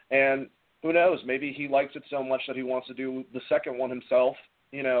 And who knows, maybe he likes it so much that he wants to do the second one himself,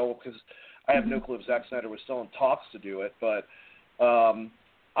 you know, because I have no clue if Zack Snyder was still in talks to do it. But I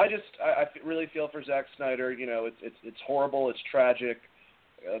really feel for Zack Snyder. You know, it's horrible, it's tragic,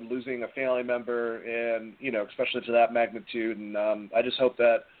 losing a family member, and, you know, especially to that magnitude. And I just hope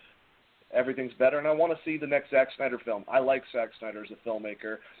that everything's better, and I want to see the next Zack Snyder film. I like Zack Snyder as a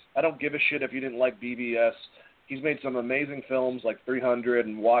filmmaker. I don't give a shit if you didn't like BVS. He's made some amazing films like 300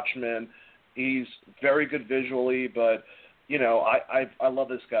 and Watchmen. He's very good visually, but, you know, I love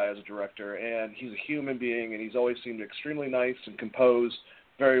this guy as a director, and he's a human being, and he's always seemed extremely nice and composed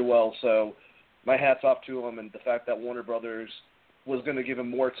very well. So my hat's off to him, and the fact that Warner Brothers was going to give him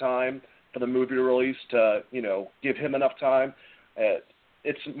more time for the movie release to, you know, give him enough time.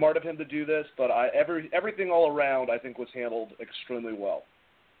 It's smart of him to do this, but everything all around, I think, was handled extremely well.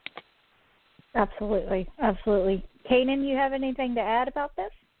 Absolutely. Absolutely. Kanan, you have anything to add about this?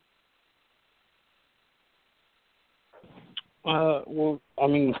 Well, I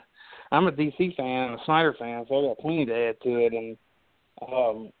mean, I'm a DC fan, a Snyder fan, so I got plenty to add to it. And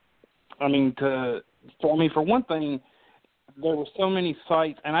for one thing, there were so many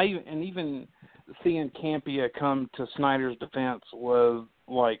sites, and even seeing Campia come to Snyder's defense was,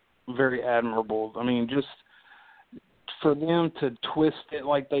 like, very admirable. I mean, just for them to twist it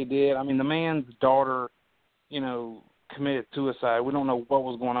like they did. I mean, the man's daughter, you know, committed suicide. We don't know what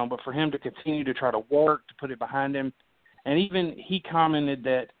was going on, but for him to continue to try to work, to put it behind him, and even he commented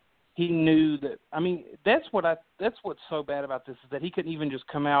that he knew that. I mean, that's what's so bad about this, is that he couldn't even just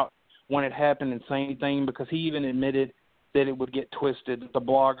come out when it happened and say anything, because he even admitted that it would get twisted. The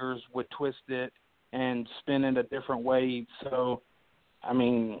bloggers would twist it and spin it a different way. So, I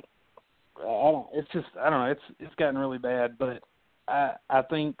mean, it's gotten really bad. But I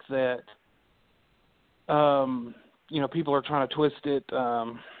think that, you know, people are trying to twist it.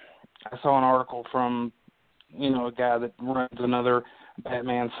 I saw an article from, you know, a guy that runs another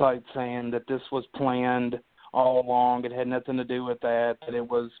Batman site saying that this was planned all along. It had nothing to do with that. That it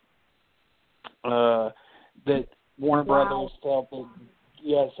was that Warner Brothers felt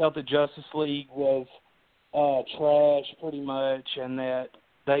that Justice League was trash pretty much, and that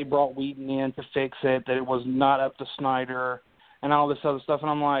they brought Whedon in to fix it, that it was not up to Snyder and all this other stuff. And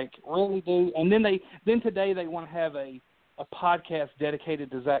I'm like, really, dude? And then today they want to have a podcast dedicated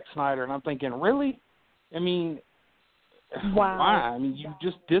to Zack Snyder, and I'm thinking, really? I mean, wow. Why? I mean, you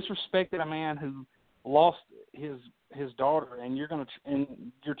just disrespected a man who lost his daughter, and you're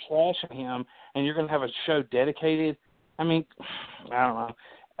trashing him, and you're gonna have a show dedicated. I mean, I don't know.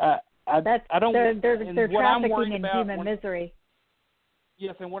 They're trafficking in human misery.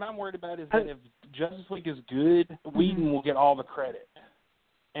 Yes, and what I'm worried about is that if Justice League is good, Whedon will get all the credit,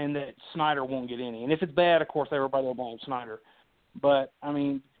 and that Snyder won't get any. And if it's bad, of course, everybody will blame Snyder. But, I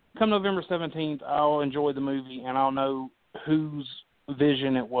mean, come November 17th, I'll enjoy the movie, and I'll know whose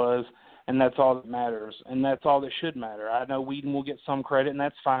vision it was, and that's all that matters, and that's all that should matter. I know Whedon will get some credit, and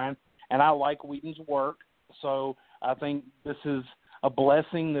that's fine, and I like Whedon's work, so I think this is a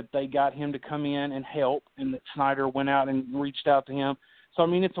blessing that they got him to come in and help, and that Snyder went out and reached out to him. So, I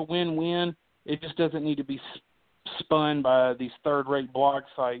mean, it's a win-win. It just doesn't need to be spun by these third-rate blog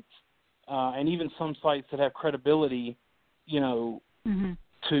sites, and even some sites that have credibility, you know,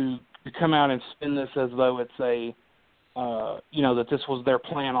 to come out and spin this as though it's a, you know, that this was their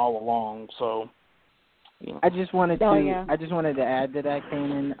plan all along. So, you know. I just wanted to add to that,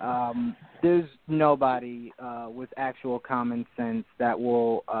 Kanan. There's nobody with actual common sense that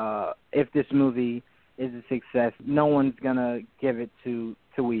will, if this movie is a success, no one's gonna give it to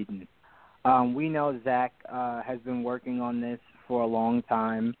Whedon. We know Zach has been working on this for a long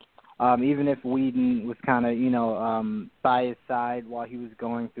time. Even if Whedon was kind of, you know, by his side while he was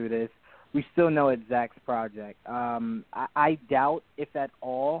going through this, we still know it's Zach's project. I doubt, if at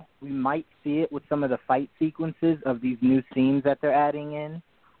all, we might see it with some of the fight sequences of these new scenes that they're adding in.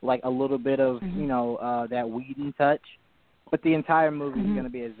 like a little bit of that Whedon touch, but the entire movie is going to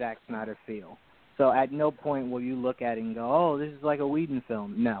be a Zack Snyder feel. So at no point will you look at it and go, "Oh, this is like a Whedon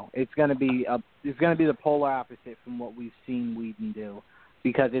film." No, it's going to be the polar opposite from what we've seen Whedon do,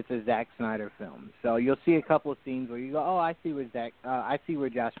 because it's a Zack Snyder film. So you'll see a couple of scenes where you go, "Oh, I see where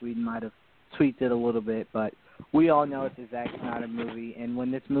Joss Whedon might have tweaked it a little bit," but we all know it's a Zack Snyder movie, and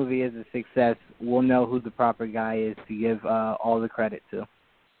when this movie is a success, we'll know who the proper guy is to give all the credit to.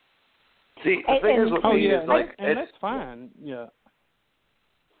 See, the thing is with me is like, and that's fine, yeah.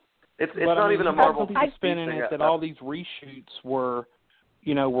 It's not even a Marvel spinning it that all these reshoots were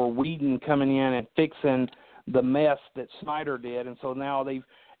Whedon coming in and fixing the mess that Snyder did, and so now they've,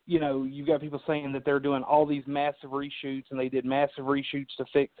 you've got people saying that they're doing all these massive reshoots, and they did massive reshoots to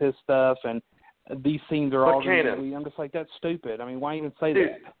fix his stuff, and these scenes are all really, I'm just like, that's stupid. I mean, why even say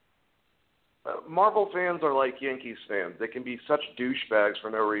that? Marvel fans are like Yankees fans. They can be such douchebags for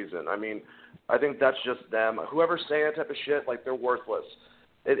no reason. I mean, I think that's just them. Whoever's saying that type of shit, like, they're worthless.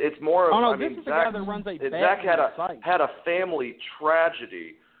 It's more of, I mean, Zack had a family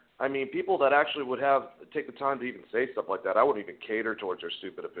tragedy. I mean, people that actually would take the time to even say stuff like that, I wouldn't even cater towards their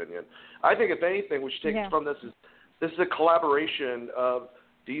stupid opinion. I think, if anything, we should take from this is a collaboration of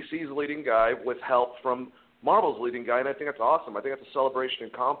DC's leading guy with help from Marvel's leading guy, and I think that's awesome. I think that's a celebration in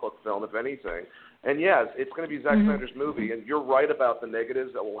comic book film, if anything. And yes, it's going to be Zack Snyder's movie, and you're right about the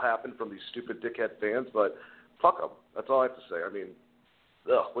negatives that will happen from these stupid dickhead fans, but fuck them. That's all I have to say. I mean,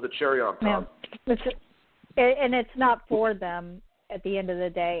 with a cherry on top. And it's not for them at the end of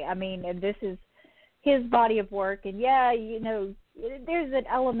the day. I mean, and this is his body of work, and there's an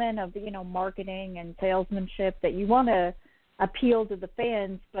element of marketing and salesmanship that you want to appeal to the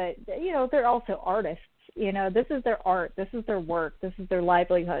fans, but they're also artists. This is their art, this is their work, this is their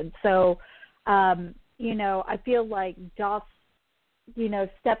livelihood. So I feel like Joss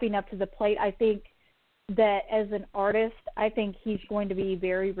stepping up to the plate, I think that as an artist, I think he's going to be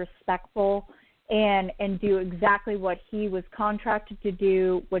very respectful and do exactly what he was contracted to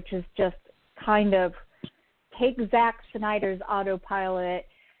do, which is just kind of take Zack Snyder's autopilot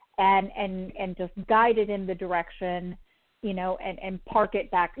and just guide it in the direction, and park it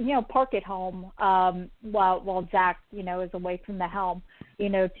back, park it home while Zack, is away from the helm,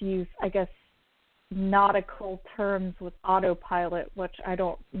 to use, I guess, nautical terms with autopilot, which I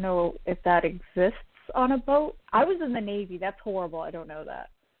don't know if that exists on a boat. I was in the Navy. That's horrible. I don't know that.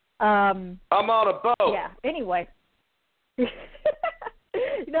 I'm on a boat. Yeah. Anyway.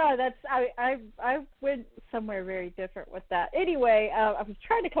 No, that's I went somewhere very different with that. Anyway, I was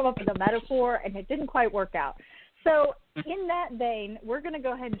trying to come up with a metaphor, and it didn't quite work out. So in that vein, we're going to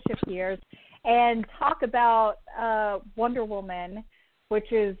go ahead and shift gears and talk about Wonder Woman,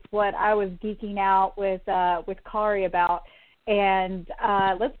 which is what I was geeking out with Kari about. And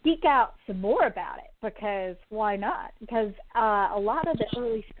let's geek out some more about it, because why not? Because a lot of the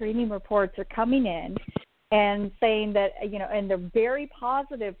early screening reports are coming in and saying that, and they're very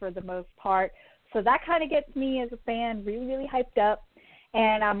positive for the most part. So that kind of gets me as a fan really, really hyped up,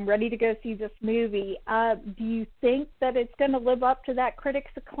 and I'm ready to go see this movie. Do you think that it's going to live up to that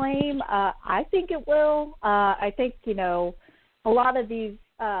critics' acclaim? I think it will. I think, a lot of these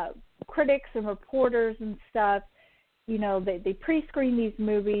critics and reporters and stuff, they pre-screen these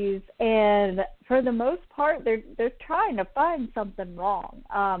movies, and for the most part, they're trying to find something wrong.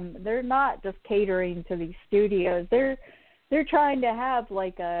 They're not just catering to these studios. They're trying to have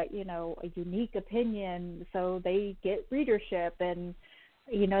like a unique opinion, so they get readership, and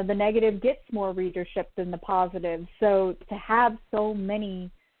the negative gets more readership than the positive. So to have so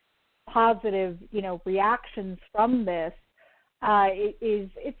many positive reactions from this,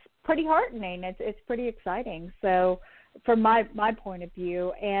 it's pretty heartening. It's pretty exciting. So from my point of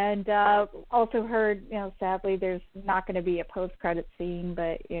view, and also heard, sadly there's not going to be a post-credit scene,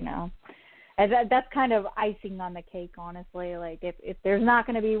 but and that's kind of icing on the cake, honestly. Like if there's not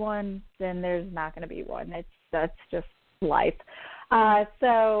going to be one, then there's not going to be one. That's just life.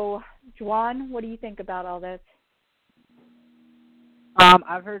 So Juan, what do you think about all this?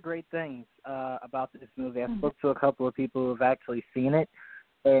 I've heard great things about this movie. I spoke to a couple of people who have actually seen it,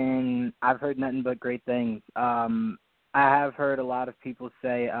 and I've heard nothing but great things. I have heard a lot of people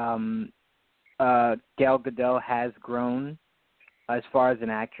say Gal Gadot has grown as far as an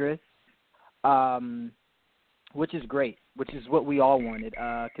actress, which is great, which is what we all wanted.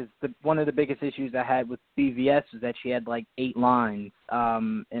 Because one of the biggest issues I had with BVS was that she had like 8 lines,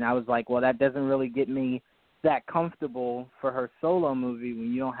 and I was like, well, that doesn't really get me that comfortable for her solo movie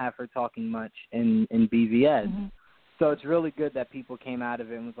when you don't have her talking much in BVS. Mm-hmm. So it's really good that people came out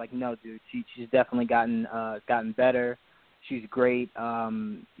of it and was like, no, dude, she's definitely gotten better. She's great.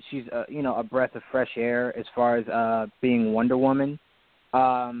 She's a breath of fresh air as far as being Wonder Woman,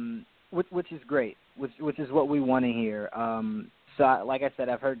 which is great, which is what we want to hear. Like I said,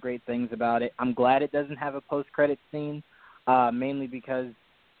 I've heard great things about it. I'm glad it doesn't have a post-credit scene, mainly because,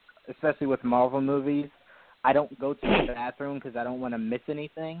 especially with Marvel movies, I don't go to the bathroom because I don't want to miss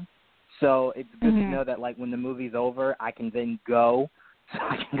anything. So it's good to know that, like, when the movie's over, I can then go. So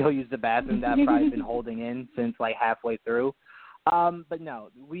I can go use the bathroom that I've probably been holding in since, like, halfway through. But no,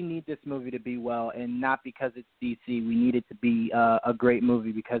 we need this movie to be well, and not because it's DC. We need it to be a great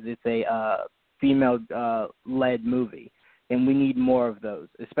movie because it's a female-led movie. And we need more of those,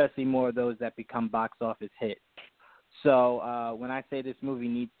 especially more of those that become box office hits. So when I say this movie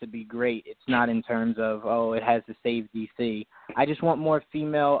needs to be great, it's not in terms of, it has to save DC. I just want more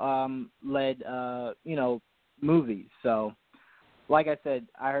female-led, movies. So, like I said,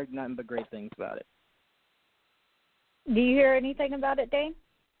 I heard nothing but great things about it. Do you hear anything about it, Dane?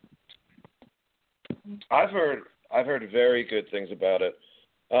 I've heard very good things about it.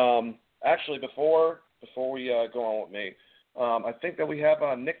 Actually, before we go on with me, I think that we have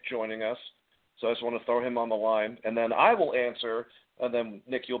Nick joining us, so I just want to throw him on the line, and then I will answer, and then,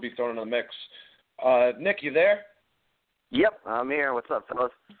 Nick, you'll be thrown in the mix. Nick, you there? Yep, I'm here. What's up,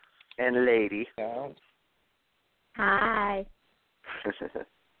 fellas? And lady. Hi.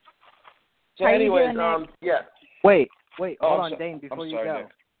 So anyways, yeah. Wait, hold on, Dane, Nick.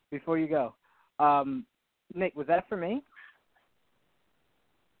 Before you go. Nick, was that for me?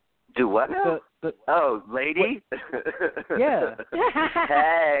 Do what now? Lady? Yeah.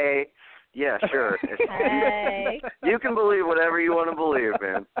 Hey. Yeah, sure. Hey. You can believe whatever you want to believe,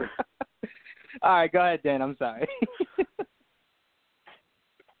 man. All right, go ahead, Dan. I'm sorry.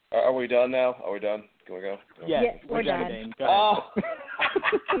 Are we done now? Are we done? Can we go? Yes, we're done. Dane. Go ahead.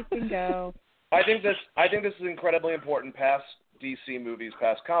 You can go. I think this is incredibly important past DC movies,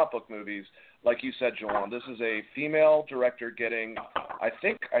 past comic book movies. Like you said, Joanne, this is a female director getting, I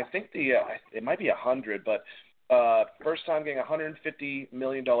think it might be 100, but first time getting $150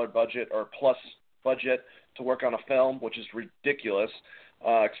 million budget or plus budget to work on a film, which is ridiculous,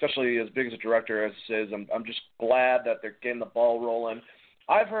 especially as big as a director as this is. I'm just glad that they're getting the ball rolling.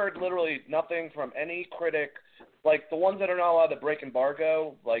 I've heard literally nothing from any critic, like the ones that are not allowed to break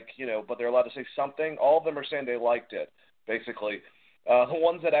embargo, but they're allowed to say something. All of them are saying they liked it, basically. The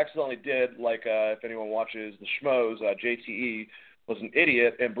ones that accidentally did, like if anyone watches the Schmoes, JTE was an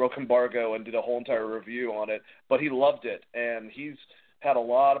idiot and broke embargo and did a whole entire review on it, but he loved it, and he's had a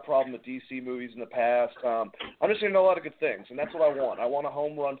lot of problems with DC movies in the past. I'm just hearing a lot of good things, and that's what I want. I want a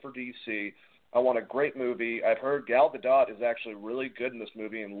home run for DC. I want a great movie. I've heard Gal Gadot is actually really good in this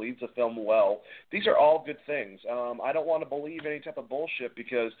movie and leads the film well. These are all good things. I don't want to believe any type of bullshit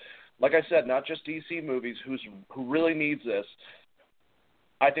because, like I said, not just DC movies who really needs this.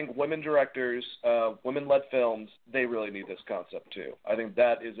 I think women directors, women-led films, they really need this concept too. I think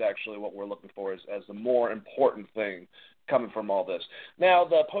that is actually what we're looking for as the more important thing coming from all this. Now,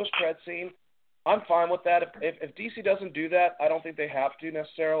 the post-credit scene, I'm fine with that. If DC doesn't do that, I don't think they have to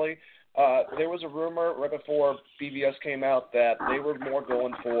necessarily. There was a rumor right before BVS came out that they were more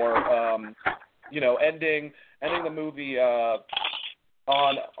going for, ending the movie on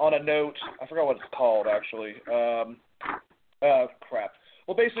a note. I forgot what it's called actually. Crap.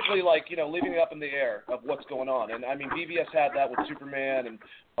 Well, basically, leaving it up in the air of what's going on. And, I mean, BVS had that with Superman, and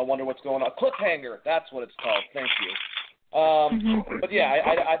I wonder what's going on. Cliffhanger, that's what it's called. Thank you. But, yeah,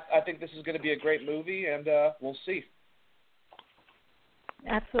 I think this is going to be a great movie, and we'll see.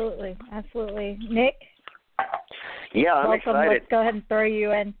 Absolutely. Nick? Yeah, I'm welcome. excited. Let's go ahead and throw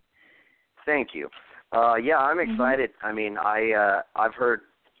you in. Thank you. Yeah, I'm excited. I mean, I've heard,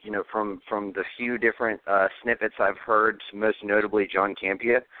 from the few different snippets I've heard, most notably John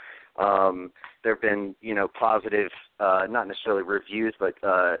Campea. There have been, positive, not necessarily reviews, but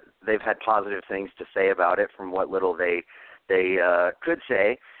they've had positive things to say about it from what little they could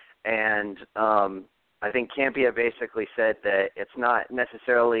say. And I think Campea basically said that it's not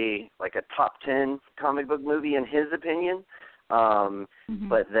necessarily like a top 10 comic book movie in his opinion,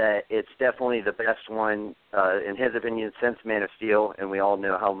 but that it's definitely the best one, in his opinion, since Man of Steel, and we all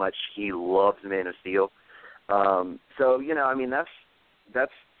know how much he loves Man of Steel. So, I mean,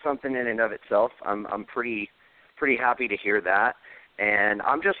 that's something in and of itself. I'm pretty happy to hear that, and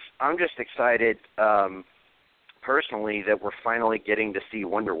I'm just excited, personally, that we're finally getting to see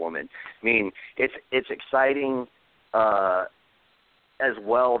Wonder Woman. I mean, it's exciting as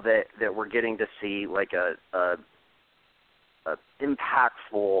well that we're getting to see like a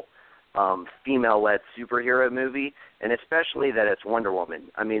impactful female-led superhero movie, and especially that it's Wonder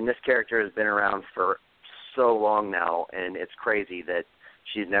Woman. I mean, this character has been around for so long now, and it's crazy that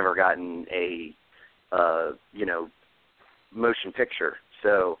she's never gotten a motion picture.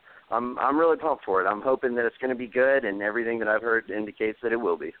 So I'm really pumped for it. I'm hoping that it's going to be good, and everything that I've heard indicates that it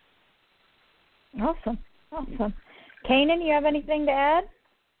will be. Awesome. Kanan, you have anything to add?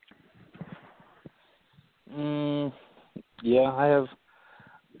 Yeah, I have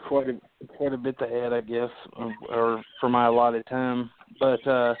quite a bit to add, I guess, or for my allotted time. But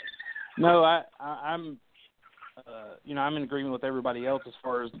no, I'm I'm in agreement with everybody else as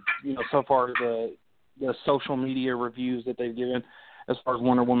far as so far the social media reviews that they've given as far as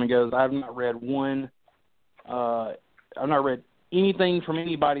Wonder Woman goes. I've not read anything from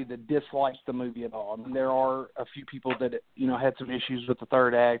anybody that dislikes the movie at all. I mean, there are a few people that had some issues with the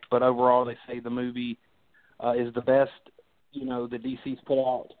third act, but overall they say the movie is the best that DC's put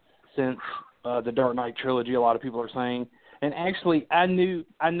out since the Dark Knight trilogy. A lot of people are saying, and actually I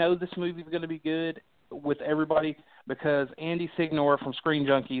know this movie is going to be good with everybody because Andy Signor from Screen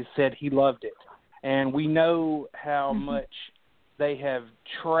Junkies said he loved it, and we know how much they have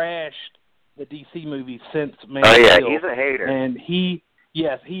trashed the DC movies since Man of Steel. He's a hater. And he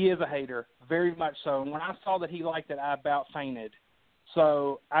is a hater, very much so. And when I saw that he liked it, I about fainted.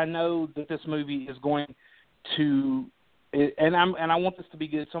 So I know that this movie is going to, and I want this to be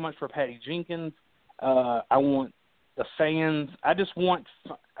good so much for Patty Jenkins. I want the fans. I just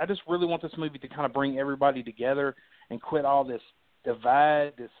really want this movie to kind of bring everybody together and quit all this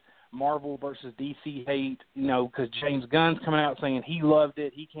divide, this Marvel versus DC hate, because James Gunn's coming out saying he loved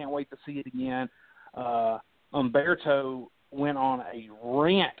it. He can't wait to see it again. Umberto went on a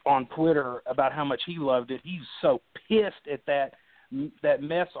rant on Twitter about how much he loved it. He's so pissed at that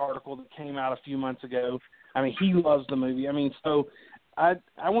mess article that came out a few months ago. I mean, he loves the movie. I mean, so I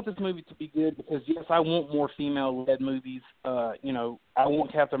want this movie to be good because, yes, I want more female-led movies. I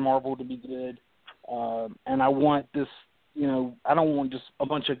want Captain Marvel to be good, and I want this. I don't want just a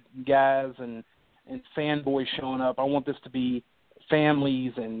bunch of guys and fanboys showing up. I want this to be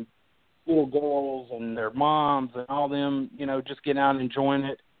families and little girls and their moms and all them, just getting out and enjoying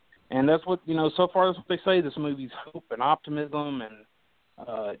it. And that's what, so far that's what they say. This movie's hope and optimism, and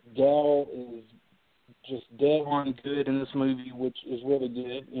Gal is just dead on good in this movie, which is really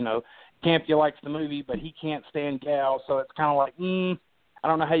good. Campy likes the movie, but he can't stand Gal, so it's kind of like, I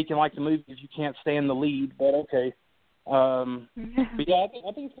don't know how you can like the movie if you can't stand the lead, but okay. But yeah, I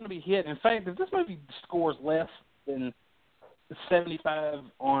think it's going to be a hit. In fact, if this movie scores less than 75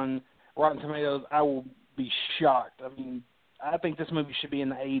 on Rotten Tomatoes, I will be shocked. I mean, I think this movie should be in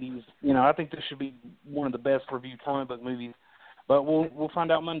the 80s. I think this should be one of the best reviewed comic book movies. But we'll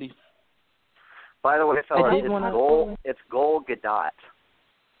find out Monday. By the way, fellas, it's Gol Gadot.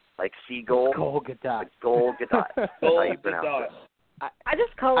 Like seagull. Gol Gadot. Gol Gadot. That's how you pronounce it. I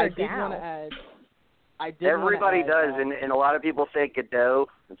just call her Gal. Everybody does, and a lot of people say Gadot.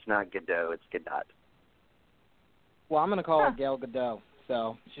 It's not Gadot, it's Gadot. Well, I'm going to call her Gal Gadot,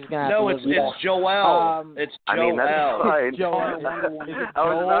 so she's going to have to live with that. No, it's Joelle. It's Joelle. I mean, that's fine. Joelle. I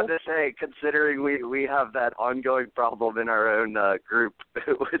was about to say, considering we have that ongoing problem in our own group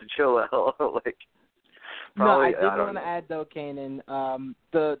with Joelle, probably, no, I did want to add, though, Kanan,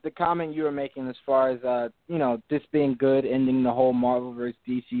 the comment you were making as far as, this being good, ending the whole Marvel versus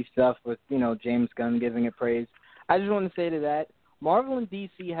DC stuff with, James Gunn giving it praise. I just want to say to that, Marvel and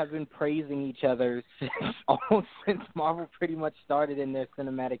DC have been praising each other since Marvel pretty much started in their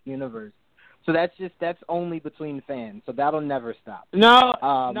cinematic universe. So that's only between fans. So that'll never stop. No,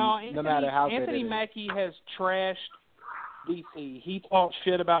 no matter how good Anthony it is. Mackie has trashed DC. He talked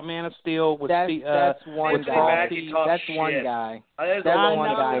shit about Man of Steel with that's one guy. That's one shit. guy. That's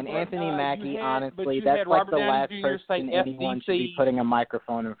one guy. And Anthony Mackie, honestly, that's like the last person anyone should be putting a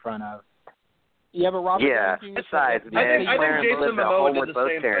microphone in front of. Yeah, but Robert besides, man, I think Jason Momoa did the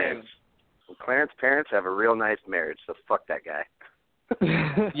same thing. Clarence parents have a real nice marriage, so fuck that guy.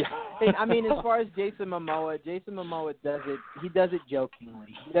 Yeah. I mean, as far as Jason Momoa does it. He does it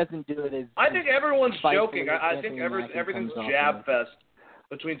jokingly. He doesn't do it as. I think everyone's joking. I think Mackie everything's comes jab fest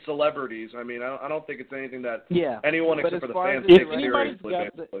between celebrities. I mean, I don't think it's anything that anyone but except for the fans if take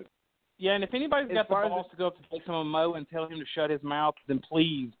seriously. And if anybody's got the balls to go up to Jason Momoa and tell him to shut his mouth, then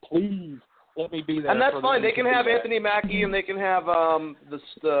please let me be there. And that's fine. They can have Anthony Mackie, and they can have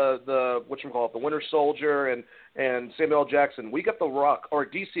the Winter Soldier and Samuel L. Jackson. We got The Rock, or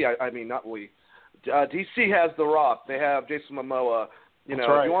DC. I mean, not we. DC has The Rock. They have Jason Momoa. If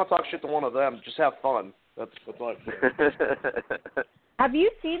you want to talk shit to one of them, just have fun. That's all. Have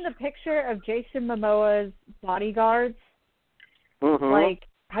you seen the picture of Jason Momoa's bodyguards? Mm-hmm.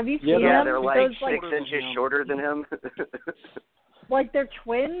 Have you seen them? Yeah, they're like 6 inches shorter than him. like they're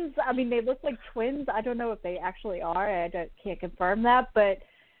twins. I mean, they look like twins. I don't know if they actually are. Can't confirm that, but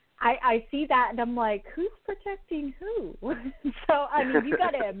I see that and I'm like, who's protecting who? So I mean, you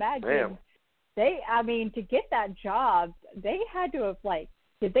got to imagine to get that job, they had to have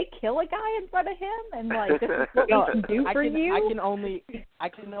did they kill a guy in front of him and this is what we can do for you? I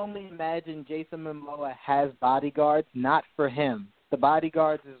can only imagine Jason Momoa has bodyguards, not for him. The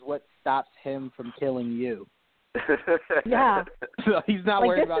bodyguards is what stops him from killing you. Yeah. So he's not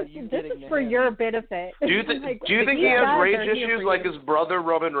worried about you getting This is for your benefit. Do you think he has rage issues like his brother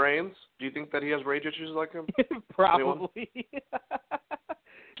Roman Reigns? Do you think that he has rage issues like him? Probably.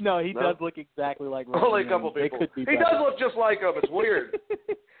 No, he does look exactly like Roman Only a couple people. He does look just like him. It's weird.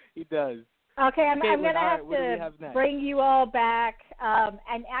 He does. Okay, I'm going to have to have bring you all back.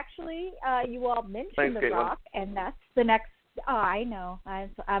 And actually, you all mentioned The Rock, and that's the next. Oh, I know.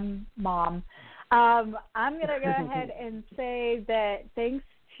 I'm mom. I'm going to go ahead and say that thanks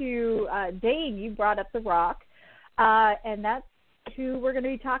to Dane, you brought up The Rock, and that's who we're going to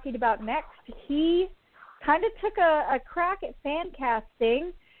be talking about next. He kind of took a crack at fan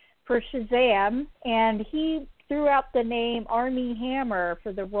casting for Shazam, and he threw out the name Armie Hammer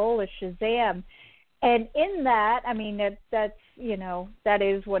for the role of Shazam. And in that, I mean, that's that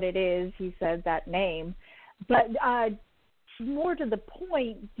is what it is. He said that name. But more to the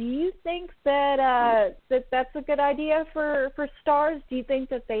point, do you think that that's a good idea for stars? Do you think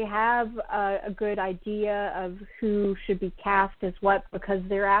that they have a good idea of who should be cast as what because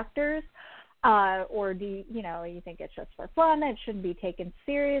they're actors? Or do you think it's just for fun? It shouldn't be taken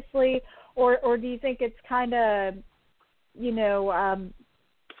seriously, or do you think it's kind of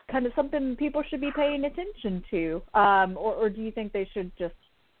something people should be paying attention to, or do you think they should just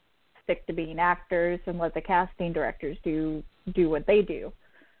stick to being actors and let the casting directors do what they do?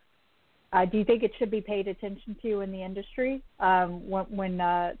 Do you think it should be paid attention to in the industry when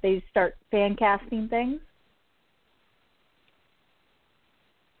they start fan casting things?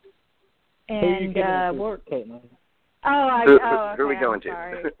 And who are we going to?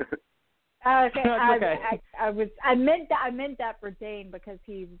 Okay, okay. I meant that for Dane because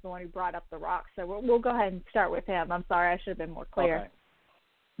he's the one who brought up The Rock. So we'll go ahead and start with him. I'm sorry, I should have been more clear. Okay.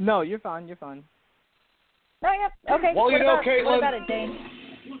 No, you're fine. Oh, yeah. Okay. Well, Caitlin. What about it, Dane?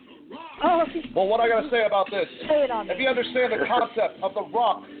 Well, what I got to say about this, if you understand the concept of The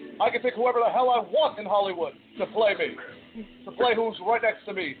Rock, I can pick whoever the hell I want in Hollywood to play me. To play who's right next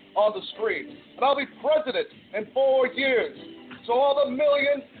to me on the screen. And I'll be president in 4 years. So all the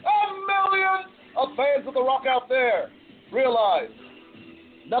millions and millions of fans of The Rock out there, realize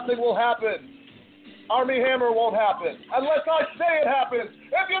nothing will happen. Armie Hammer won't happen unless I say it happens.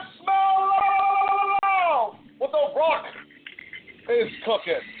 If you smell what The Rock is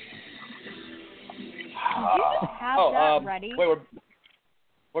cooking. Did you just have that ready? Wait,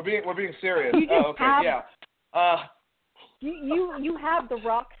 we're being serious. Okay, yeah. You have The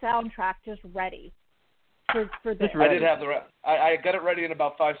Rock soundtrack just ready for this. I did have I got it ready in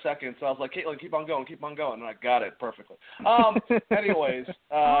about 5 seconds, so I was like, Caitlin, keep on going, and I got it perfectly. Anyways,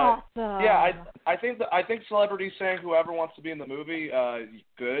 awesome. Yeah, I think celebrities saying whoever wants to be in the movie,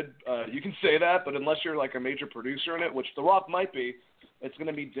 good. You can say that, but unless you're like a major producer in it, which The Rock might be, it's going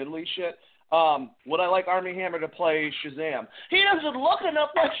to be diddly shit. Would I like Armie Hammer to play Shazam? He doesn't look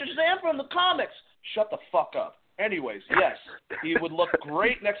enough like Shazam from the comics. Shut the fuck up. Anyways, yes, he would look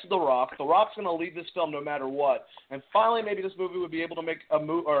great next to The Rock. The Rock's going to lead this film no matter what. And finally, maybe this movie would be able to make a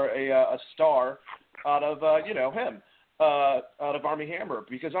star out of him, out of Armie Hammer,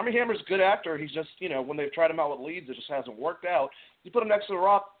 because Armie Hammer's a good actor. He's just when they've tried him out with leads, it just hasn't worked out. You put him next to The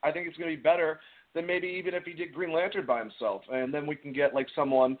Rock, I think it's going to be better than maybe even if he did Green Lantern by himself, and then we can get like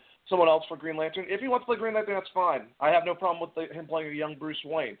someone else for Green Lantern. If he wants to play Green Lantern, that's fine. I have no problem with him playing a young Bruce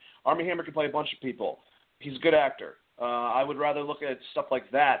Wayne. Armie Hammer can play a bunch of people. He's a good actor. I would rather look at stuff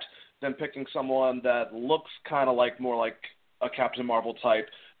like that than picking someone that looks kind of like more like a Captain Marvel type,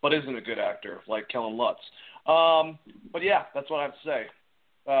 but isn't a good actor, like Kellen Lutz. But yeah, that's what I have to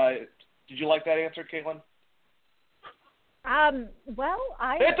say. Did you like that answer, Caitlin? Well,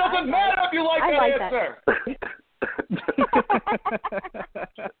 It doesn't matter if you like that answer.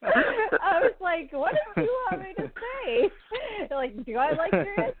 I was like, what do you want me to say? Like, do I like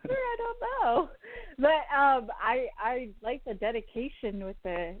your answer? I don't know. But I like the dedication with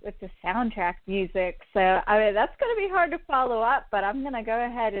the soundtrack music. So that's going to be hard to follow up. But I'm going to go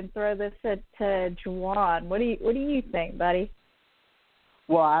ahead and throw this to Juwan. What do you think, buddy?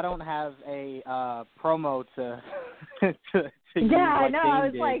 Well, I don't have a promo to yeah, I know. I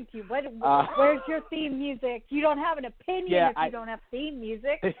was did. Like, where's your theme music? You don't have an opinion if you don't have theme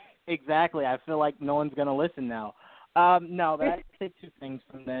music. Exactly. I feel like no one's going to listen now. No, but I say two things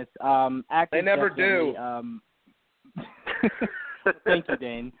from this. Actors They never do. Thank you,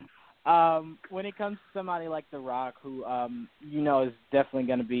 Dane. When it comes to somebody like The Rock, who is definitely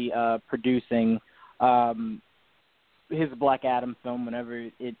going to be producing his Black Adam film whenever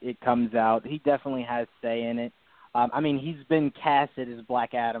it comes out, he definitely has say in it. He's been casted as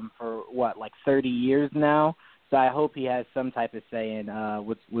Black Adam for 30 years now, so I hope he has some type of say in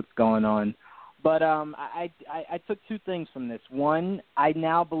what's going on. But I took two things from this. One, I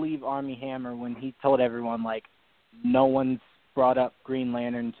now believe Armie Hammer when he told everyone, no one's brought up Green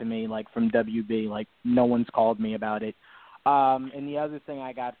Lantern to me, from WB, no one's called me about it. And the other thing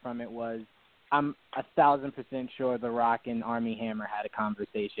I got from it was I'm 1,000% sure The Rock and Armie Hammer had a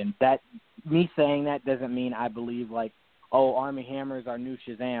conversation. Me saying that doesn't mean I believe, Armie Hammer is our new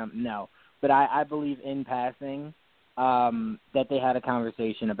Shazam. No. But I believe in passing that they had a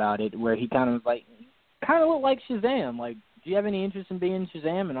conversation about it where he kind of was kind of looked like Shazam. Do you have any interest in being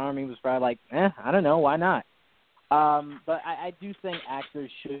Shazam? And Armie was probably I don't know, why not? But I do think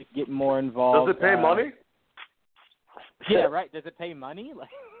actors should get more involved. Does it pay money? Yeah, right. Does it pay money?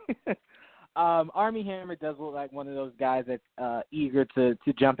 Armie Hammer does look like one of those guys that's eager to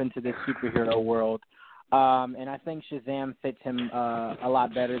jump into this superhero world. And I think Shazam fits him a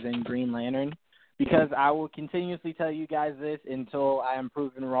lot better than Green Lantern. Because I will continuously tell you guys this until I am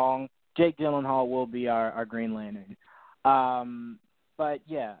proven wrong. Jake Gyllenhaal will be our Green Lantern. But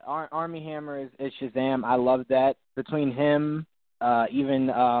yeah, Armie Hammer is Shazam. I love that. Between him,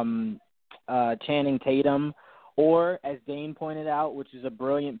 even Channing Tatum, or as Dane pointed out, which is a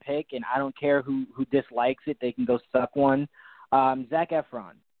brilliant pick, and I don't care who dislikes it, they can go suck one. Zac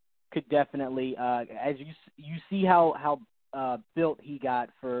Efron could definitely, as you see how built he got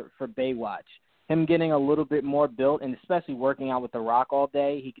for Baywatch. Him getting a little bit more built, and especially working out with The Rock all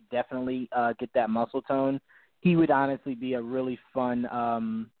day, he could definitely get that muscle tone. He would honestly be a really fun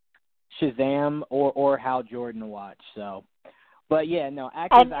Shazam or Hal Jordan to watch. So, but yeah, no,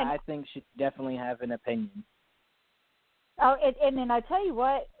 actors I think should definitely have an opinion. Oh, and then I tell you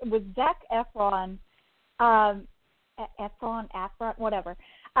what, with Zac Efron, whatever,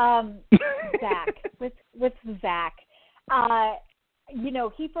 Zach, with Zach,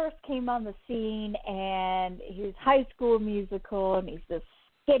 he first came on the scene, and he was High School Musical, and he's this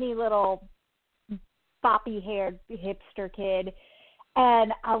skinny little boppy-haired hipster kid,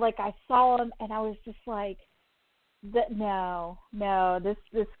 and I saw him, and I was just like, no,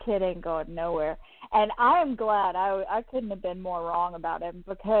 this kid ain't going nowhere. And I am glad I couldn't have been more wrong about him,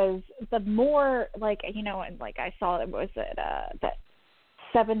 because the more, and I saw it was that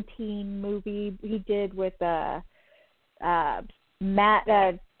 17 movie he did with Matt,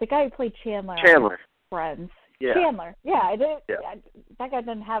 the guy who played Chandler. Friends. Yeah. Chandler. Yeah, yeah. That guy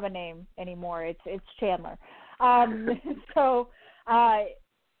doesn't have a name anymore. It's Chandler. So,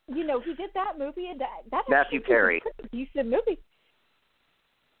 he did that movie, and that Matthew Perry. Was a pretty decent movie.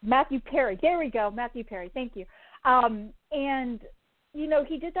 Matthew Perry. There we go, Matthew Perry. Thank you. And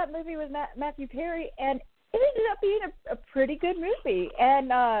he did that movie with Matthew Perry, and it ended up being a pretty good movie,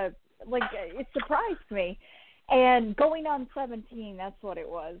 and it surprised me. And going on 17, that's what it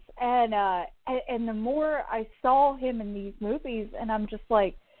was. And the more I saw him in these movies, and I'm just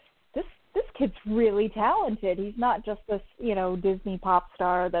like, this kid's really talented. He's not just this, Disney pop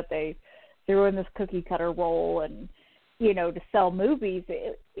star that they threw in this cookie cutter role and, to sell movies.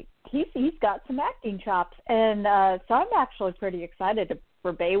 He's got some acting chops, and so I'm actually pretty excited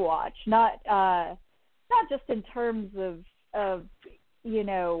for Baywatch. Not just in terms of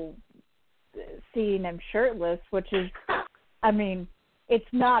seeing him shirtless, which is, it's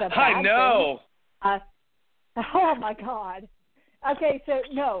not a bad I know. thing. Oh my God. Okay, so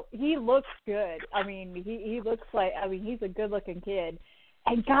no, he looks good. He looks like, he's a good-looking kid.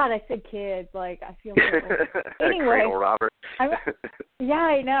 And God, I said kid, I feel so. Anyway, Robert. Yeah,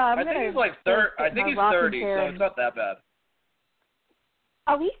 I know. I think he's like 30. I think he's 30, so it's not that bad.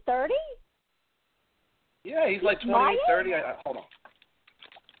 Oh, he's 30? Yeah, he's like 28, 30.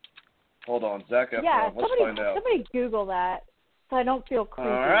 Hold on, Zac Efron. Yeah, let's find out. Somebody Google that, so I don't feel creepy.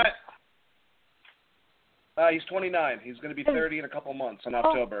 All right. He's 29. He's going to be 30 in a couple months in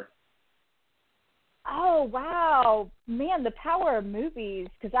October. Oh, wow. Man, the power of movies.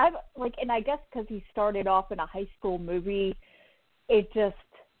 Because and I guess because he started off in a high school movie, it just,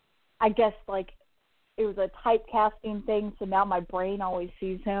 I guess, it was a typecasting thing, so now my brain always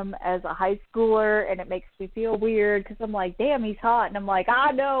sees him as a high schooler, and it makes me feel weird, because I'm like, damn, he's hot, and I'm like,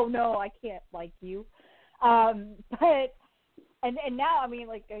 no, I can't like you. But, and now,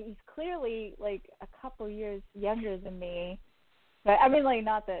 he's clearly, a couple years younger than me, but,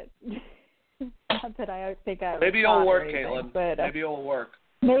 not that, Not that I think I. Maybe it'll work, anything, Caitlin. but, Maybe it'll work.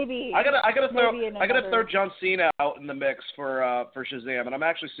 Maybe. I gotta throw throw John Cena out in the mix for Shazam, and I'm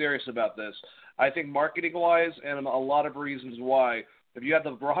actually serious about this. I think marketing-wise, and a lot of reasons why. If you had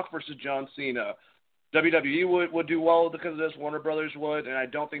The Rock versus John Cena, WWE would do well because of this. Warner Brothers would, and I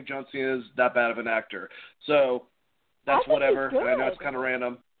don't think John Cena is that bad of an actor. So that's whatever. And I know it's kind of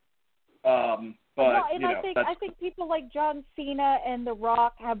random. But I think people like John Cena and The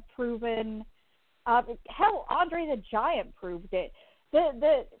Rock have proven. Hell, Andre the Giant proved it.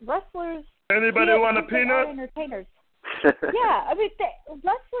 The wrestlers. Anybody want a peanut? Are entertainers. Yeah, I mean,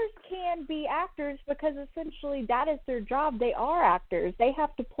 wrestlers can be actors because essentially that is their job. They are actors. They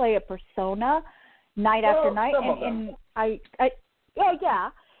have to play a persona night after night, and I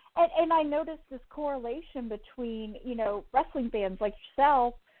noticed this correlation between wrestling fans like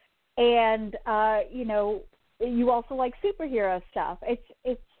yourself and you also like superhero stuff.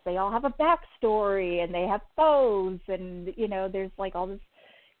 It's they all have a backstory and they have foes and there's like all this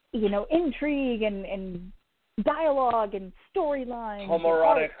intrigue and dialogue and storylines,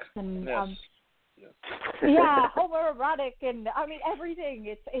 homoerotic, and yes. homoerotic, and I mean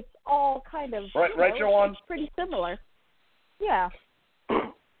everything. It's all kind of right, Joanne? It's pretty similar. Yeah.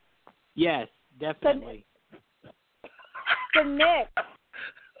 Yes, definitely. So Nick,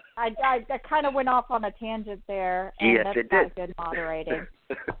 I kind of went off on a tangent there, and yes, that's it not did. good moderating.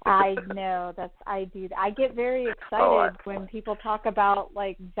 I know I do. I get very excited when people talk about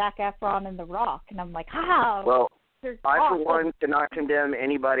like Zac Efron and The Rock, and I'm like, Well, I awesome. for one cannot condemn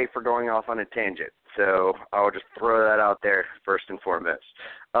anybody for going off on a tangent, so I'll just throw that out there first and foremost.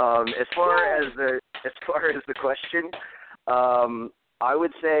 As far as the question, I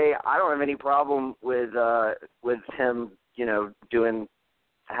would say I don't have any problem with him,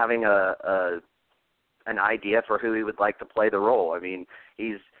 having an idea for who he would like to play the role. I mean,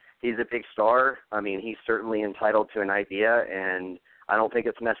 he's a big star. I mean, he's certainly entitled to an idea, and I don't think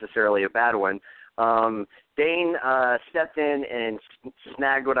it's necessarily a bad one. Dane stepped in and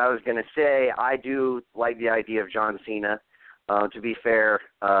snagged what I was going to say. I do like the idea of John Cena. To be fair,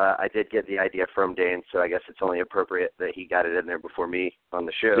 I did get the idea from Dane, so I guess it's only appropriate that he got it in there before me on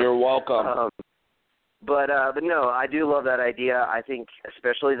the show. You're welcome. But no, I do love that idea. I think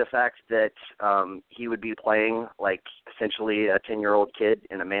especially the fact that he would be playing like essentially a 10-year-old kid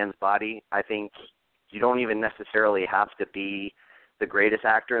in a man's body. I think you don't even necessarily have to be the greatest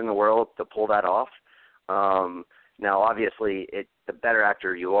actor in the world to pull that off. Now, obviously, the better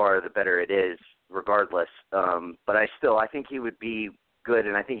actor you are, the better it is, regardless. But I think he would be good,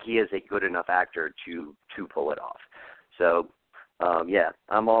 and I think he is a good enough actor to pull it off. So.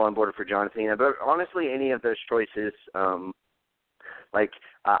 I'm all on board for John Cena, but honestly, any of those choices, I'm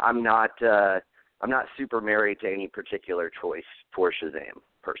not super married to any particular choice for Shazam,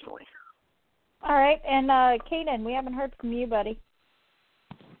 personally. All right, and Kaden, we haven't heard from you, buddy.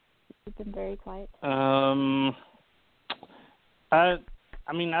 You've been very quiet. I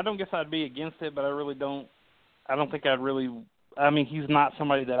don't guess I'd be against it, but I really don't. I don't think I'd really. I mean, he's not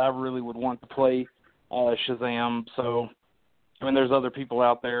somebody that I really would want to play Shazam, so. I mean, there's other people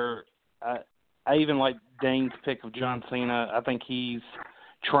out there. I even like Dane's pick of John Cena. I think he's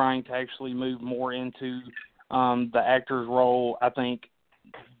trying to actually move more into the actor's role. I think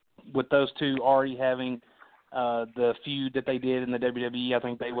with those two already having the feud that they did in the WWE, I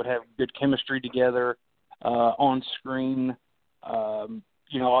think they would have good chemistry together on screen. All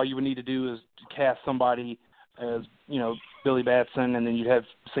you would need to do is cast somebody as, Billy Batson, and then you'd have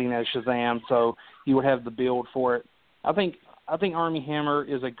Cena as Shazam, so you would have the build for it. I think Armie Hammer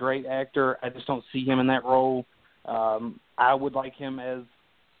is a great actor. I just don't see him in that role. I would like him as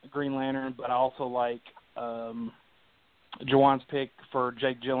Green Lantern, but I also like Jawan's pick for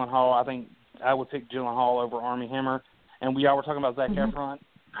Jake Gyllenhaal. I think I would pick Gyllenhaal over Armie Hammer. And we were talking about Zac Efron.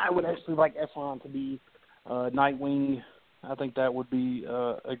 I would actually like Efron to be Nightwing. I think that would be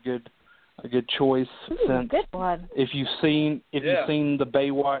a good choice. Since good one. If you've seen the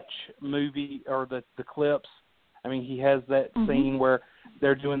Baywatch movie or the clips. I mean, he has that scene where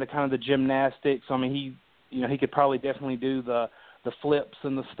they're doing the kind of the gymnastics. I mean, he could probably definitely do the flips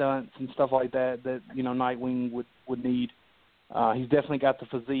and the stunts and stuff like that Nightwing would need. He's definitely got the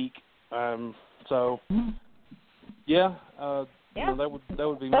physique. That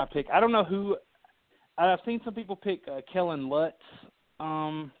would be my pick. I don't know who. I've seen some people pick Kellen Lutz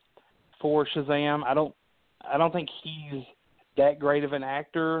for Shazam. I don't think he's that great of an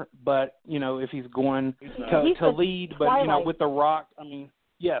actor, but if he's going to lead, but Twilight. With The Rock, I mean,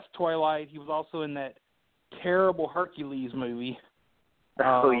 yes, Twilight. He was also in that terrible Hercules movie.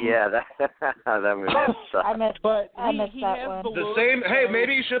 Yeah, that movie sucks. I missed that one. The same. Hey,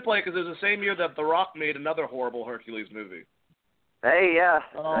 maybe you should play because it was the same year that The Rock made another horrible Hercules movie. Hey, yeah.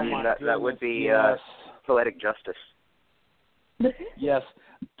 Oh, I mean, my that goodness, would be yes. poetic justice. Yes,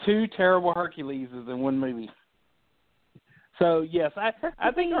 2 terrible Herculeses in one movie. So yes, I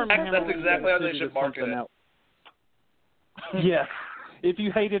think our That's exactly how they should market it. Yes, if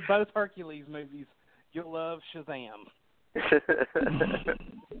you hated both Hercules movies, you'll love Shazam.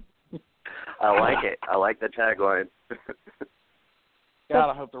 I like it. I like the tagline. God,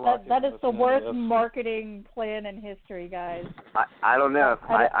 I hope the Rock that is the worst this. marketing plan in history, guys. I don't know.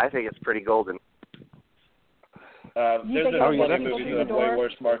 I think it's pretty golden. There's been plenty movies that have way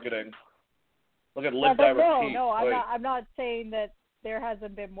worse marketing. Look at Live, Die, Repeat. No, I'm not saying that there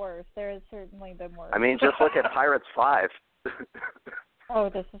hasn't been worse. There has certainly been worse. I mean, just look at Pirates 5. Oh,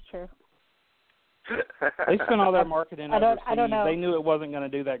 this is true. They spent all their marketing overseas. I don't know. They knew it wasn't going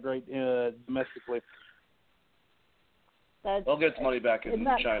to do that great domestically. They'll get its money back in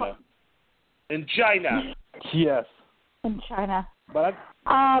China. In China. Yes. In China. But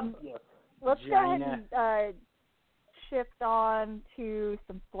let's go ahead and shift on to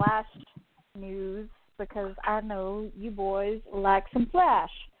some Flash news because I know you boys like some Flash.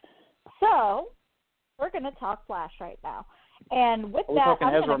 So we're going to talk Flash right now. And with that, talking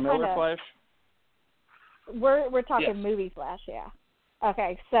Ezra Miller Flash? We're talking movie Flash, yeah.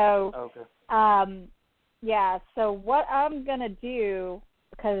 Okay, so so what I'm going to do,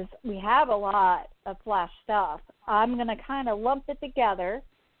 because we have a lot of Flash stuff, I'm going to kind of lump it together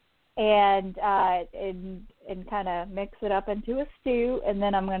and kind of mix it up into a stew, and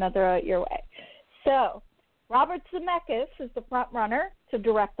then I'm going to throw it your way. So Robert Zemeckis is the front runner to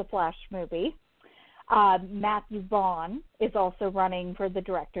direct the Flash movie. Matthew Vaughn is also running for the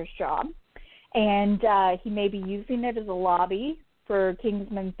director's job, and he may be using it as a lobby for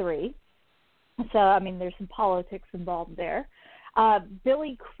Kingsman 3. So, I mean, there's some politics involved there.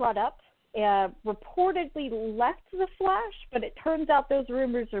 Billy Crudup reportedly left The Flash, but it turns out those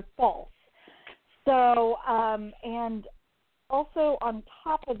rumors are false. So, and also on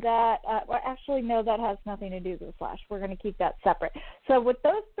top of that, actually, no, that has nothing to do with The Flash. We're going to keep that separate. So with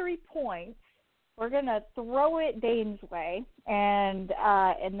those 3 points, we're going to throw it Dane's way, and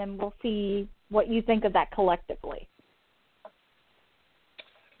then we'll see what you think of that collectively.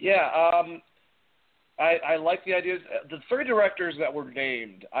 Yeah, I like the idea. The 3 directors that were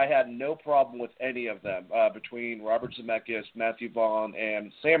named, I had no problem with any of them. Between Robert Zemeckis, Matthew Vaughn,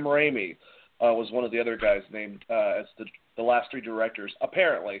 and Sam Raimi was one of the other guys named as the last 3 directors.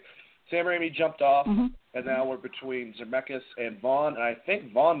 Apparently, Sam Raimi jumped off, and now we're between Zemeckis and Vaughn, and I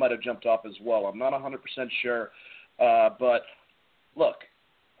think Vaughn might have jumped off as well. I'm not 100% sure, but look,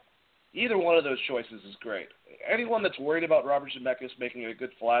 either one of those choices is great. Anyone that's worried about Robert Zemeckis making a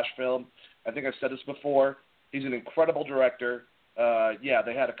good Flash film, I think I've said this before, he's an incredible director.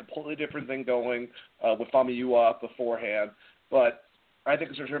 They had a completely different thing going with Famuyiwa beforehand, but I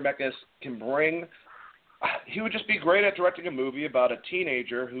think Mr. Zemeckis can bring – he would just be great at directing a movie about a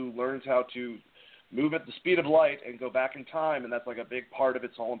teenager who learns how to move at the speed of light and go back in time, and that's like a big part of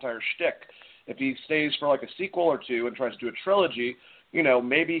its whole entire shtick. If he stays for like a sequel or 2 and tries to do a trilogy,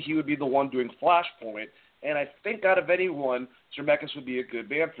 maybe he would be the one doing Flashpoint, and I think out of anyone, Zemeckis would be a good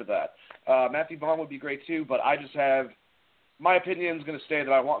man for that. Matthew Vaughn would be great too, but I just have – my opinion is going to stay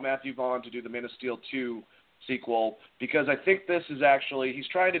that I want Matthew Vaughn to do the Man of Steel 2 sequel because I think this is actually – he's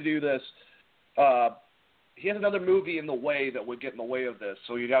trying to do this he has another movie in the way that would get in the way of this,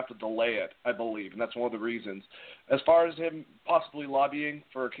 so you'd have to delay it, I believe, and that's one of the reasons. As far as him possibly lobbying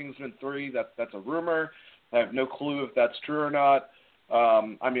for Kingsman 3, that's a rumor. I have no clue if that's true or not.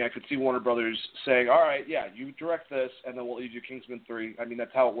 I could see Warner Brothers saying, all right, yeah, you direct this, and then we'll leave you Kingsman 3. I mean,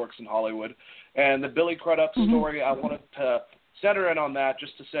 that's how it works in Hollywood. And the Billy Crudup story, I wanted to center in on that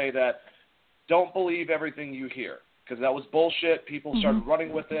just to say that don't believe everything you hear. Because that was bullshit. People started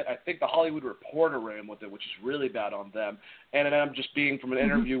running with it. I think the Hollywood Reporter ran with it, which is really bad on them. And then I'm just being from an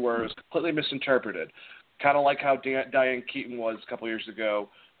interview where it was completely misinterpreted. Kind of like how Diane Keaton was a couple weeks ago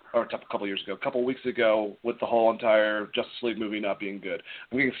with the whole entire Justice League movie not being good.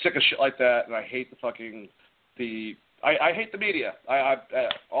 I'm getting sick of shit like that, and I hate I hate the media.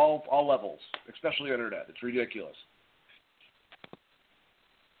 All levels, especially the internet. It's ridiculous.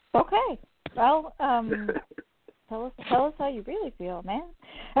 Okay. Well, Tell us how you really feel, man.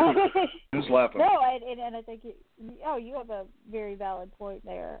 Who's laughing? No, and I think you have a very valid point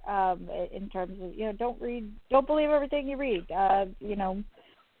there. In terms of don't believe everything you read.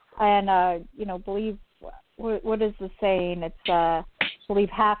 Believe what is the saying? It's believe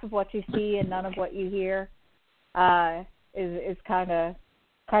half of what you see and none of what you hear. is kind of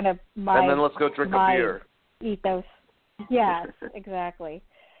my. And then let's go drink a beer. Ethos. Yes, exactly.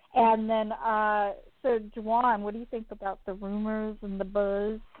 And then, so Juwan, what do you think about the rumors and the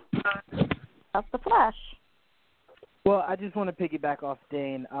buzz of the Flash? Well, I just want to piggyback off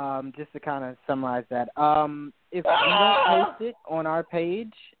Dane, just to kind of summarize that. If we don't post it on our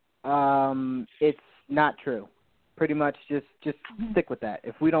page, it's not true. Pretty much just stick with that.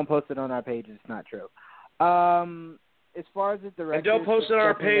 If we don't post it on our page, it's not true. As far as the director... And don't post it on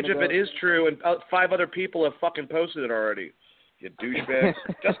our page if it is true, and 5 other people have fucking posted it already. You douchebag.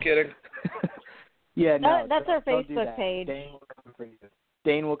 Just kidding. Yeah, no. That's our that. Facebook page.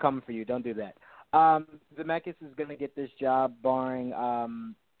 Dane will come for you. Don't do that. Zemeckis is going to get this job barring,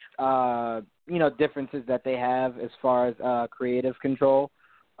 differences that they have as far as creative control.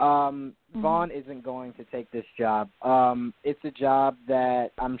 Vaughn isn't going to take this job. It's a job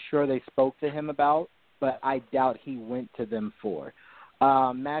that I'm sure they spoke to him about, but I doubt he went to them for.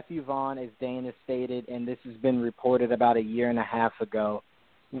 Matthew Vaughn, as Dane has stated, and this has been reported about a year and a half ago,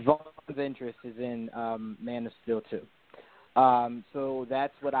 Vaughn's interest is in Man of Steel 2. So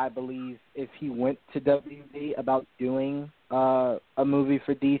that's what I believe. If he went to WB about doing a movie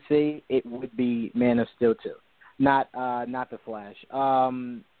for DC, it would be Man of Steel 2, not The Flash.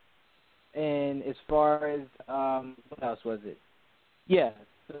 And as far as what else was it? Yeah.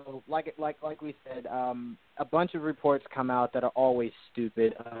 So like we said, a bunch of reports come out that are always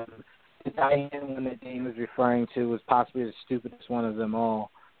stupid. The Diane one that Dane was referring to was possibly the stupidest one of them all.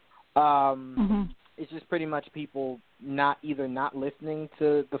 It's just pretty much people not listening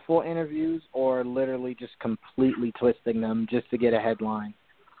to the full interviews or literally just completely twisting them just to get a headline.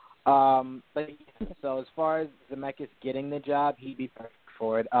 But yeah, so as far as Zemeckis getting the job, he'd be perfect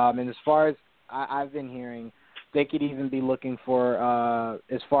for it. And as far as I've been hearing, they could even be looking for,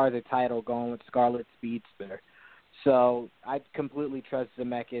 as far as the title, going with Scarlet Speedster. So I completely trust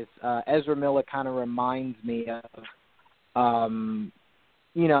Zemeckis. Ezra Miller kind of reminds me of,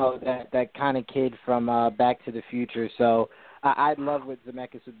 that kind of kid from Back to the Future. So I'd love what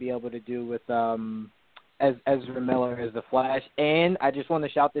Zemeckis would be able to do with Ezra Miller as the Flash. And I just want to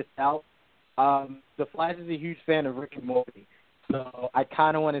shout this out. The Flash is a huge fan of Rick and Morty. So I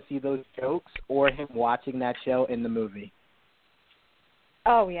kind of want to see those jokes or him watching that show in the movie.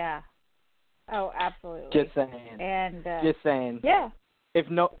 Oh, yeah. Oh, absolutely. Just saying. And just saying. Yeah. If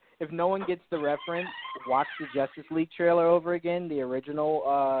no one gets the reference, watch the Justice League trailer over again, the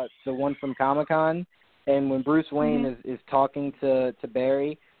original, the one from Comic-Con. And when Bruce Wayne is talking to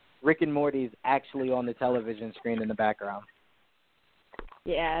Barry, Rick and Morty is actually on the television screen in the background.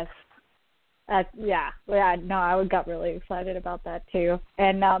 Yes. No, I got really excited about that too.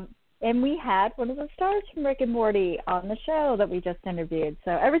 And we had one of the stars from Rick and Morty on the show that we just interviewed.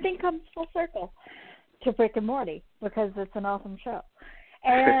 So everything comes full circle to Rick and Morty because it's an awesome show.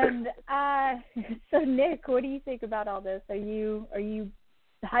 And so Nick, what do you think about all this? Are you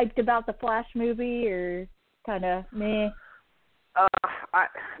hyped about the Flash movie or kind of meh?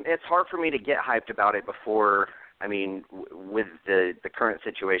 It's hard for me to get hyped about it before. I mean, with the current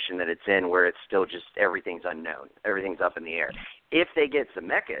situation that it's in, where it's still just everything's unknown, everything's up in the air. If they get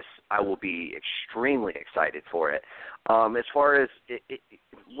Zemeckis, I will be extremely excited for it. As far as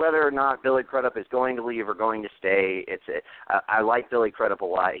whether or not Billy Crudup is going to leave or going to stay, I like Billy Crudup a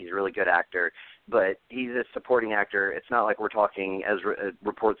lot. He's a really good actor, but he's a supporting actor. It's not like we're talking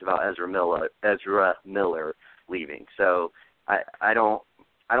reports about Ezra Miller leaving. So I don't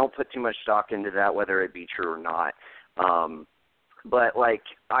put too much stock into that, whether it be true or not. But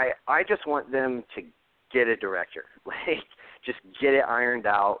I just want them to get a director, just get it ironed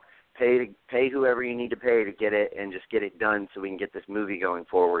out, pay whoever you need to pay to get it, and just get it done so we can get this movie going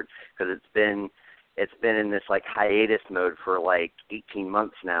forward. Because it's been in this hiatus mode for 18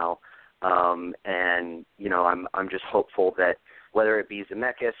 months now, and I'm just hopeful that whether it be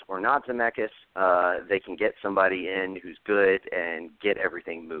Zemeckis or not Zemeckis, they can get somebody in who's good and get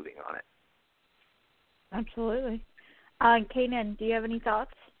everything moving on it. Absolutely. Kanan, do you have any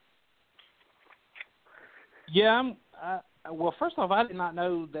thoughts? Yeah, well, first off, I did not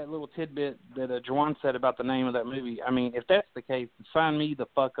know that little tidbit that Juwan said about the name of that movie. I mean, if that's the case, sign me the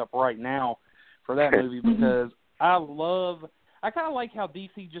fuck up right now for that movie because I kind of like how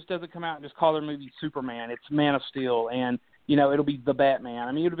DC just doesn't come out and just call their movie Superman. It's Man of Steel, and it'll be the Batman.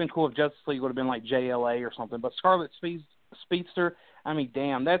 I mean, it would have been cool if Justice League would have been like JLA or something. But Scarlet Speedster, I mean,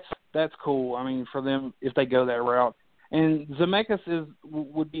 damn, that's cool. I mean, for them if they go that route. And Zemeckis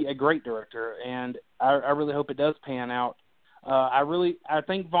would be a great director, and I really hope it does pan out. I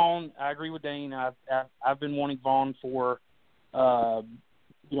think Vaughn. I agree with Dane. I've been wanting Vaughn for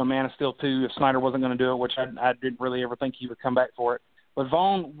Man of Steel 2 if Snyder wasn't going to do it, which I didn't really ever think he would come back for it. But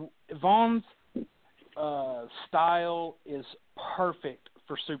Vaughn's style is perfect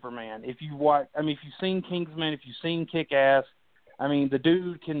for Superman. If you've seen Kingsman, if you've seen Kick-Ass, the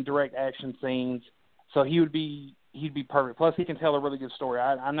dude can direct action scenes, so he'd be perfect. Plus, he can tell a really good story.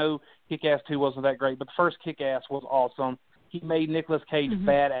 I know Kick-Ass 2 wasn't that great, but the first Kick-Ass was awesome. He made Nicolas Cage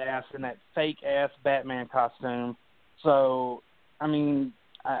badass in that fake-ass Batman costume. So,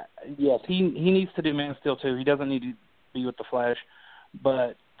 yes, he needs to do Man of Steel 2. He doesn't need to be with the Flash,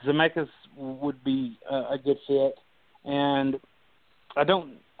 but Zemeckis would be a good fit. And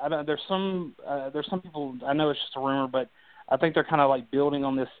there's some people, I know it's just a rumor, but I think they're kind of like building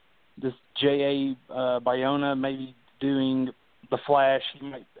on this J.A. Bayona maybe doing the Flash.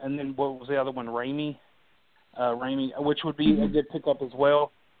 And then what was the other one? Raimi, which would be a good pickup as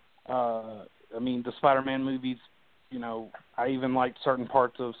well. The Spider-Man movies, I even liked certain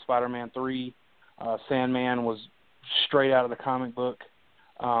parts of Spider-Man 3. Sandman was straight out of the comic book.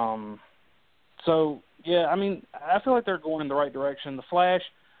 So, yeah, I feel like they're going in the right direction. The Flash,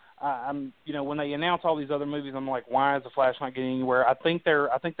 when they announce all these other movies, I'm like, why is the Flash not getting anywhere? I think they're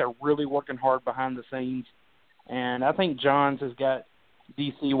really working hard behind the scenes, and I think Johns has got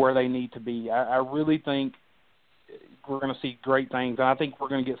DC where they need to be. I really think we're going to see great things, and I think we're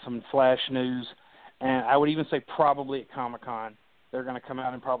going to get some Flash news, and I would even say probably at Comic-Con. They're going to come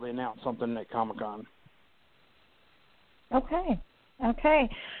out and probably announce something at Comic-Con. Okay.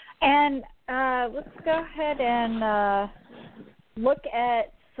 And let's go ahead and look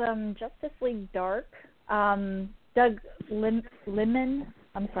at some Justice League Dark. Doug Liman,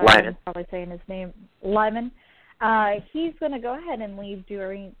 I'm sorry, I'm probably saying his name, Lyman. He's going to go ahead and leave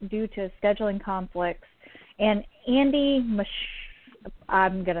due to scheduling conflicts. And Andy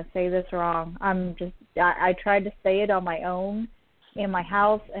I'm going to say this wrong. I tried to say it on my own in my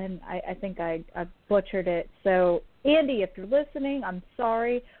house, and I think I butchered it. So, Andy, if you're listening, I'm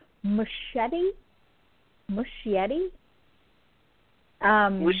sorry. Muschietti?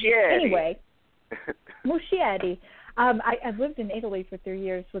 Anyway, Muschietti. I've lived in Italy for 3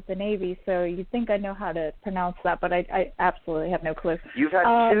 years with the Navy, so you'd think I know how to pronounce that, but I absolutely have no clue. You've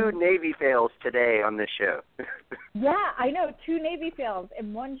had 2 Navy fails today on this show. Yeah, I know, 2 Navy fails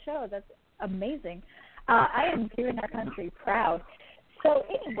in one show. That's amazing. I am doing our country proud. So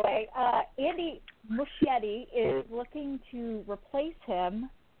anyway, Andy Muschietti is looking to replace him.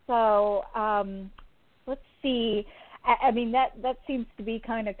 So let's see. That seems to be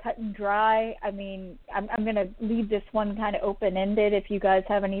kind of cut and dry. I'm going to leave this one kind of open-ended if you guys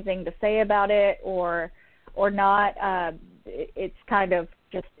have anything to say about it or not. It's kind of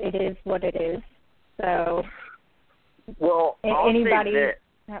just, it is what it is. So, well, anybody?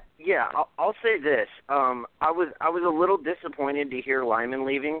 I'll say this. I was a little disappointed to hear Lyman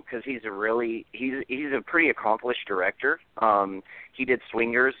leaving because he's a pretty accomplished director. He did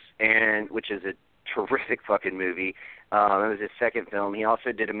Swingers, which is a terrific fucking movie. It was his second film. He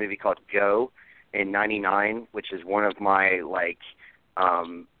also did a movie called Go in '99, which is one of my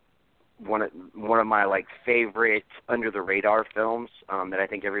favorite under the radar films that I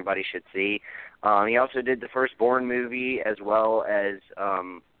think everybody should see. He also did the Firstborn movie as well as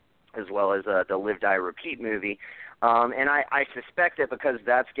the Live Die Repeat movie. And I suspect that because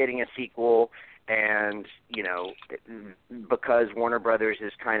that's getting a sequel, and because Warner Brothers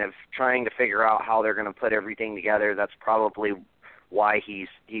is kind of trying to figure out how they're going to put everything together, that's probably why he's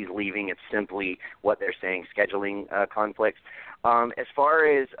leaving. It's simply what they're saying, scheduling conflicts. As far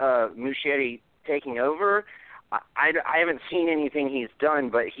as Muschietti taking over, I haven't seen anything he's done,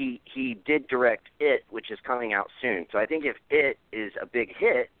 but he did direct It, which is coming out soon. So I think if It is a big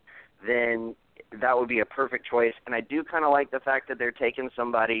hit, then that would be a perfect choice. And I do kind of like the fact that they're taking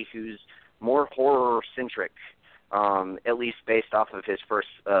somebody who's more horror-centric, at least based off of his first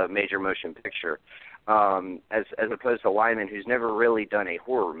major motion picture, as opposed to Lyman, who's never really done a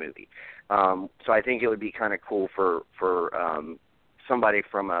horror movie. So I think it would be kind of cool for somebody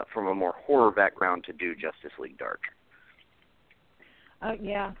from a more horror background to do Justice League Dark.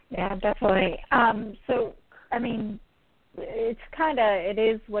 Yeah, definitely. So, it's it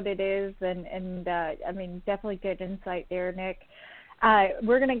is what it is, and definitely good insight there, Nick.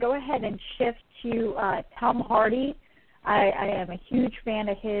 We're going to go ahead and shift to Tom Hardy. I am a huge fan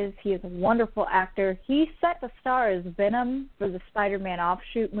of his. He is a wonderful actor. He's set to star as Venom for the Spider-Man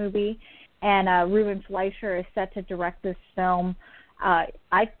offshoot movie, and Ruben Fleischer is set to direct this film.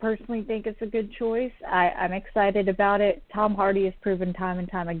 I personally think it's a good choice. I'm excited about it. Tom Hardy has proven time and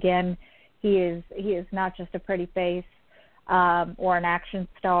time again he is not just a pretty face. or an action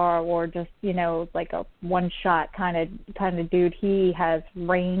star, or just, you know, like a one-shot kind of dude. He has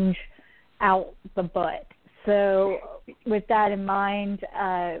range out the butt. So with that in mind,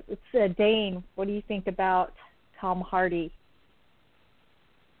 Dane, what do you think about Tom Hardy?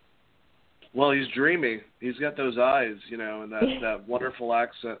 Well, he's dreamy. He's got those eyes, you know, and that wonderful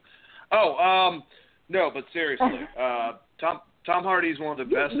accent. No, but seriously, Tom Hardy's one of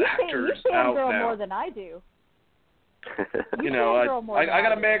the best actors out now. You fangirl more than I do. You know, I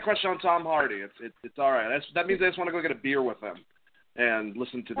got a man crush on Tom Hardy. It's all right. That means I just want to go get a beer with him and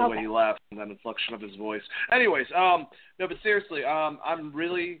listen to the way he laughs and that inflection of his voice. Anyways, no, but seriously, I'm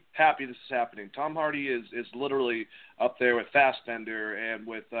really happy this is happening. Tom Hardy is literally up there with Fassbender and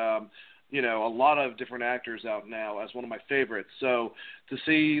with you know, a lot of different actors out now as one of my favorites. So to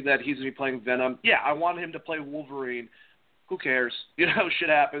see that he's going to be playing Venom, yeah, I want him to play Wolverine. Who cares? You know, shit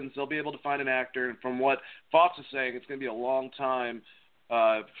happens. They'll be able to find an actor. And from what Fox is saying, it's going to be a long time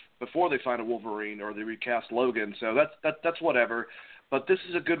before they find a Wolverine or they recast Logan. So that's whatever. But this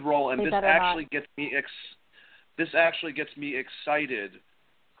is a good role, and this actually gets me excited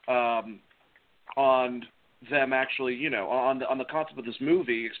on them actually, you know, on the concept of this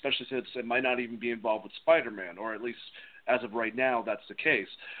movie, especially since it might not even be involved with Spider-Man, or at least as of right now, that's the case.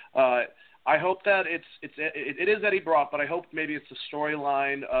 I hope that it is Eddie Brock, but I hope maybe it's the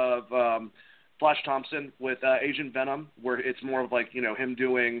storyline of Flash Thompson with Agent Venom, where it's more of like, you know, him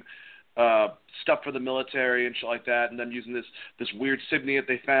doing stuff for the military and shit like that, and then using this weird symbiote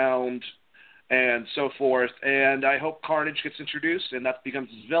they found and so forth. And I hope Carnage gets introduced and that becomes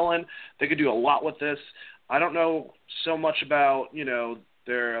his villain. They could do a lot with this. I don't know so much about, you know,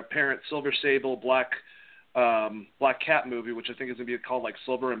 their apparent Silver Sable Black Cat movie, which I think is going to be called like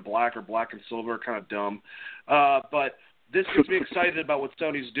Silver and Black or Black and Silver, kind of dumb. But this gets me excited about what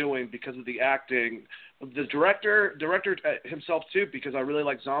Sony's doing because of the acting. The director himself too, because I really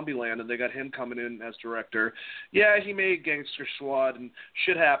like Zombieland and they got him coming in as director. Yeah, he made Gangster Squad and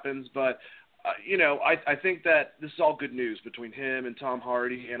shit happens, but you know, I think that this is all good news between him and Tom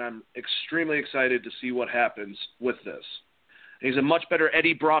Hardy, and I'm extremely excited to see what happens with this. He's a much better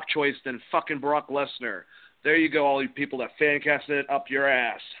Eddie Brock choice than fucking Brock Lesnar. There you go, all you people that fan casted it up your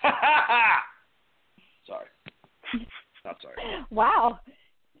ass. Ha ha ha! Sorry. Not sorry. Wow.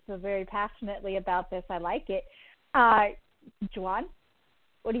 So very passionately about this. I like it. Juan,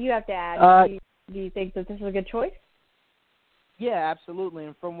 what do you have to add? Do you think that this is a good choice? Yeah, absolutely.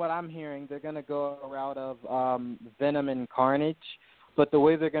 And from what I'm hearing, they're going to go a route of Venom and Carnage. But the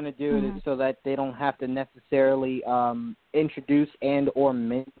way they're going to do it is so that they don't have to necessarily introduce and or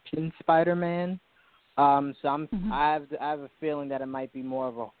mention Spider-Man. So I have a feeling that it might be more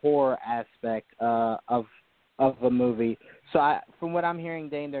of a horror aspect of the movie. So from what I'm hearing,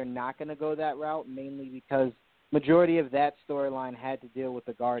 Dane, they're not going to go that route, mainly because majority of that storyline had to deal with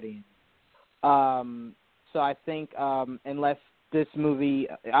the Guardians. So I think unless they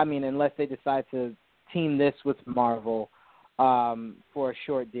decide to team this with Marvel for a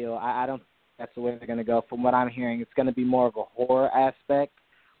short deal, I don't think that's the way they're going to go. From what I'm hearing, it's going to be more of a horror aspect,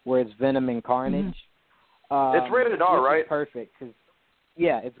 where it's Venom and Carnage. It's rated R, right? Perfect, because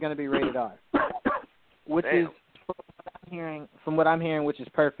it's going to be rated R, which is from what I'm hearing, which is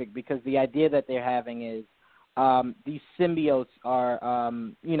perfect, because the idea that they're having is these symbiotes are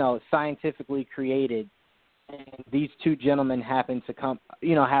scientifically created. And these two gentlemen happen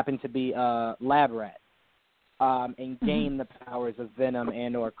to be lab rats and gain the powers of Venom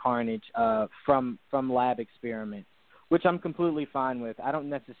and or Carnage from lab experiments, which I'm completely fine with. I don't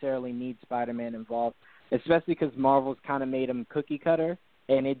necessarily need Spider-Man involved, especially because Marvel's kind of made him cookie cutter,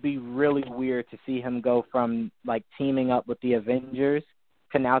 and it'd be really weird to see him go from like teaming up with the Avengers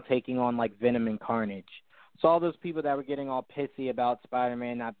to now taking on like Venom and Carnage. So all those people that were getting all pissy about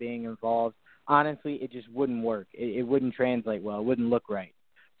Spider-Man not being involved, honestly, it just wouldn't work. It wouldn't translate well. It wouldn't look right.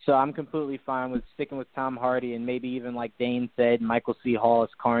 So I'm completely fine with sticking with Tom Hardy and maybe even, like Dane said, Michael C. Hall as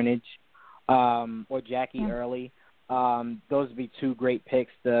Carnage or Jackie Earle. Those would be two great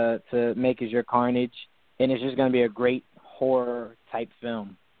picks to make as your Carnage, and it's just going to be a great horror-type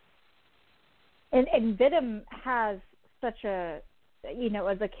film. And Venom has such a,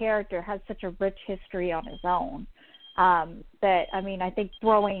 as a character, has such a rich history on his own that, I think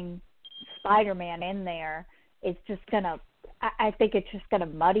throwing Spider-Man in there is just going to, I think it's just going to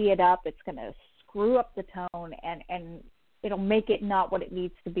muddy it up. It's going to screw up the tone, and it'll make it not what it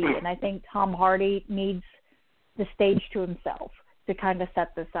needs to be. And I think Tom Hardy needs the stage to himself to kind of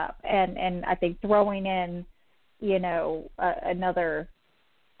set this up. And I think throwing in, another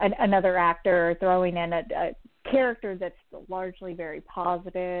actor, throwing in a character that's largely very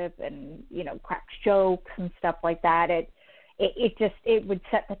positive and, cracks jokes and stuff like that, it would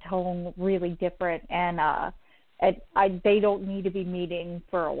set the tone really different, and they don't need to be meeting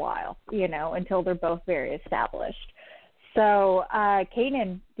for a while, until they're both very established. So,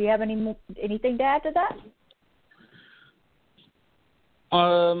 Kanan, do you have anything to add to that?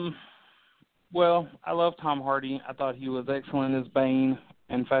 Well, I love Tom Hardy. I thought he was excellent as Bane.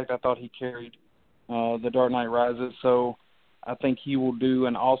 In fact, I thought he carried The Dark Knight Rises. So I think he will do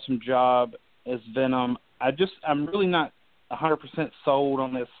an awesome job as Venom. I'm really not 100% sold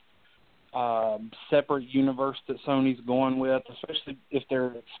on this separate universe that Sony's going with, especially if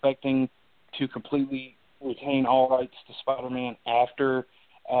they're expecting to completely retain all rights to Spider-Man after,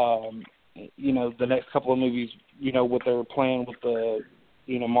 the next couple of movies, what they're planning with the,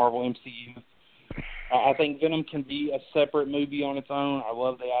 Marvel MCU. I think Venom can be a separate movie on its own. I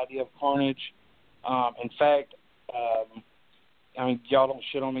love the idea of Carnage. In fact, y'all don't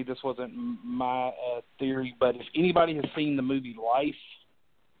shit on me. This wasn't my theory, but if anybody has seen the movie Life,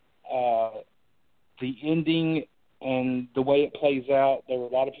 the ending and the way it plays out, there were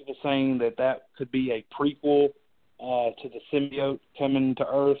a lot of people saying that could be a prequel to the symbiote coming to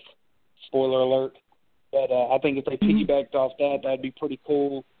Earth. Spoiler alert. But I think if they piggybacked off that, that'd be pretty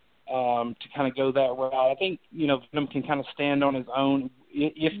cool to kind of go that route. I think, Venom can kind of stand on his own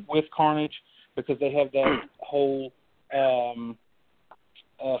if with Carnage, because they have that whole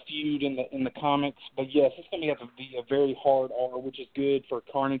feud in the comics. But yes, it's going to have to be a very hard R, which is good for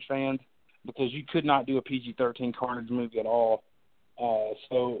Carnage fans, because you could not do a PG-13 Carnage movie at all.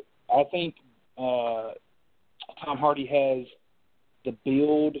 So I think Tom Hardy has the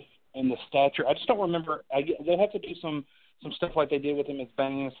build and the stature. I just don't remember. They'll have to do some stuff like they did with him as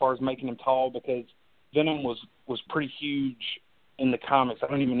Bane as far as making him tall, because Venom was pretty huge in the comics. I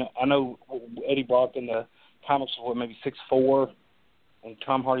don't even know. I know Eddie Brock in the comics was maybe 6'4", and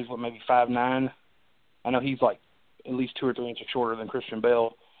Tom Hardy's maybe 5'9". I know he's like at least 2 or 3 inches shorter than Christian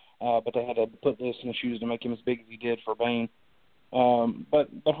Bale, but they had to put this in his shoes to make him as big as he did for Bane. But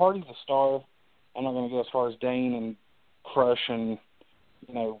Hardy's a star. I'm not going to go as far as Dane and crush and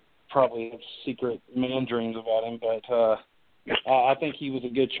probably have secret man dreams about him, but I think he was a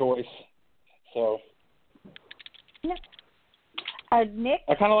good choice. So, Nick,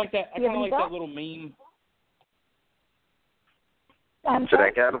 I kind of like that. I kind of like that little meme. Should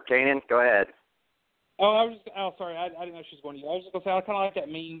I go, Kanan? Go ahead. Oh, sorry. I didn't know she was going to you. I was just going to say, I kind of like that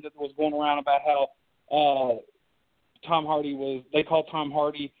meme that was going around about how Tom Hardy they called Tom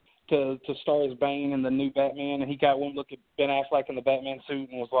Hardy to star as Bane in the new Batman, and he got one look at Ben Affleck in the Batman suit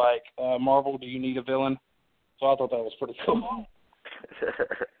and was like, Marvel, do you need a villain? So I thought that was pretty cool.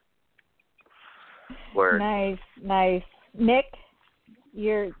 Word. Nice. Nick,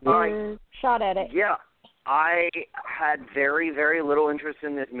 your shot at it. Yeah. I had very, very little interest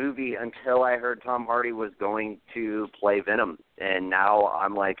in this movie until I heard Tom Hardy was going to play Venom, and now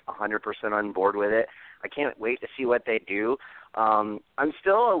I'm like 100% on board with it. I can't wait to see what they do. I'm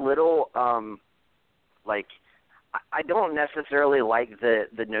still a little I don't necessarily like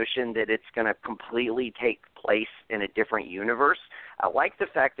the notion that it's going to completely take place in a different universe. I like the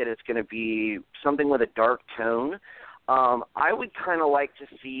fact that it's going to be something with a dark tone. I would kind of like to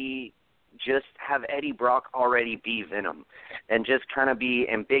see just have Eddie Brock already be Venom and just kind of be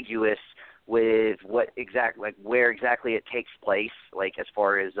ambiguous with where exactly it takes place, like as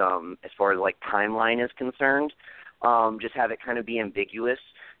far as like timeline is concerned. Just have it kind of be ambiguous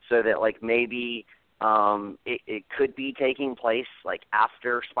so that like maybe it could be taking place like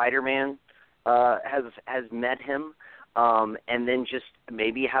after Spider-Man has met him, and then just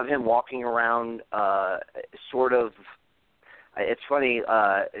maybe have him walking around sort of. It's funny,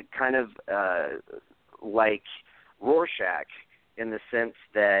 kind of like Rorschach, in the sense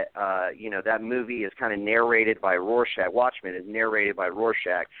that that movie is kind of narrated by Rorschach. Watchmen is narrated by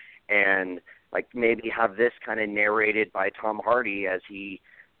Rorschach, and like maybe have this kind of narrated by Tom Hardy as he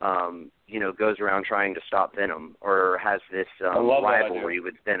goes around trying to stop Venom, or has this rivalry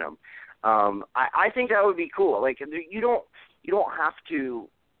with Venom. I think that would be cool. Like you don't have to.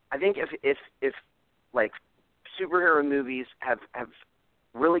 I think if like superhero movies have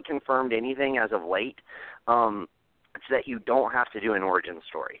really confirmed anything as of late, it's that you don't have to do an origin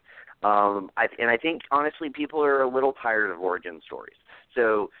story. I think honestly people are a little tired of origin stories.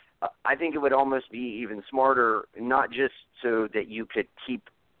 So I think it would almost be even smarter, not just so that you could keep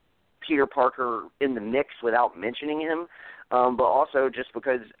Peter Parker in the mix without mentioning him, but also just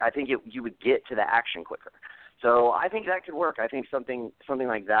because I think you would get to the action quicker. So I think that could work. I think something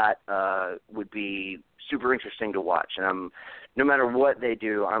like that would be super interesting to watch. And no matter what they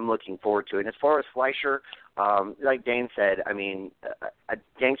do, I'm looking forward to it. And as far as Fleischer, like Dane said, I mean,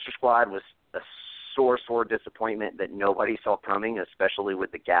 Gangster Squad was sore disappointment that nobody saw coming, especially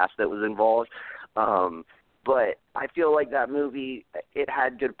with the gas that was involved. But I feel like that movie, it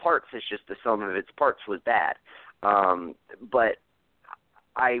had good parts. It's just the sum of its parts was bad. But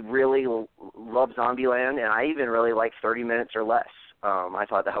I really love Zombieland, and I even really like 30 Minutes or Less. I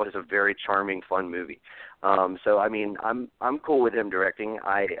thought that was a very charming, fun movie. So I mean, I'm cool with him directing.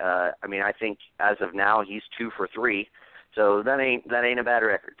 I mean, I think as of now he's 2 for 3, so that ain't a bad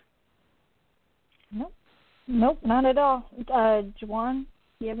record. Nope, not at all. Juwan,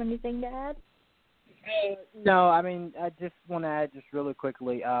 do you have anything to add? No, I mean, I just want to add just really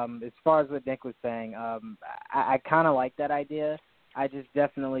quickly, as far as what Nick was saying, I kind of like that idea. I just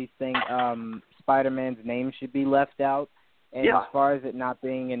definitely think Spider-Man's name should be left out. And as far as it not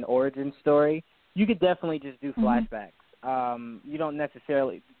being an origin story, you could definitely just do flashbacks. You don't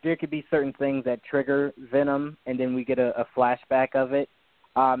necessarily – there could be certain things that trigger Venom, and then we get a flashback of it.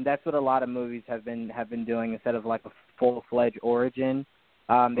 That's what a lot of movies have been doing instead of like a full-fledged origin.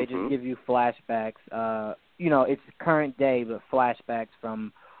 They just give you flashbacks. It's current day, but flashbacks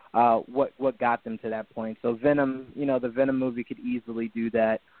from what got them to that point. So Venom, the Venom movie could easily do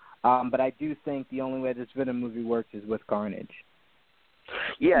that. But I do think the only way this Venom movie works is with Carnage.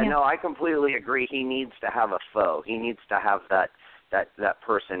 Yeah, no, I completely agree. He needs to have a foe. He needs to have that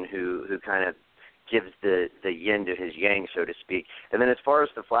person who kind of gives the yin to his yang, so to speak. And then as far as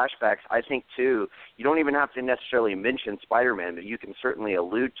the flashbacks, I think, too, you don't even have to necessarily mention Spider-Man, but you can certainly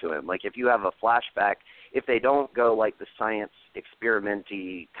allude to him. Like if you have a flashback, if they don't go like the science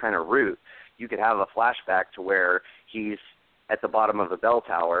experiment-y kind of route, you could have a flashback to where he's at the bottom of the bell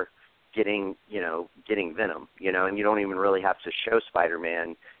tower getting Venom, and you don't even really have to show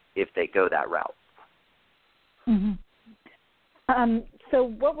Spider-Man if they go that route. So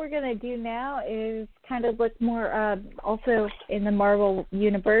what we're going to do now is kind of look more also in the Marvel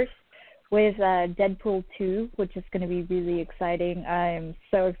universe with Deadpool 2, which is going to be really exciting. I'm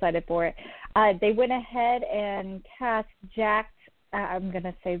so excited for it. They went ahead and cast Jack, I'm going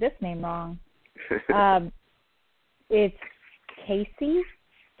to say this name wrong. It's Kesey?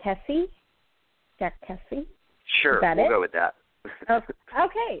 Jack Kesey? Sure, we'll go with that.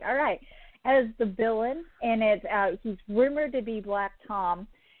 Okay, all right. As the villain, and he's rumored to be Black Tom.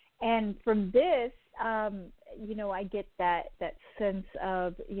 And from this, I get that sense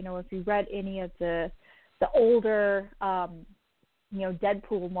of, if you read any of the older,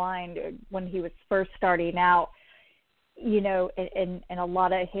 Deadpool line when he was first starting out, and a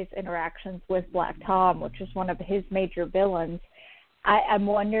lot of his interactions with Black Tom, which is one of his major villains. I'm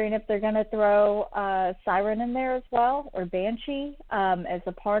wondering if they're going to throw Siren in there as well, or Banshee as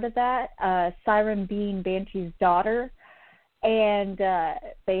a part of that. Siren being Banshee's daughter. And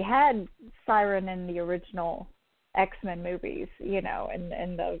they had Siren in the original X-Men movies, and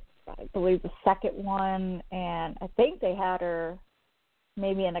I believe the second one, and I think they had her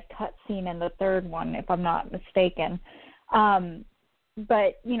maybe in a cut scene in the third one, if I'm not mistaken.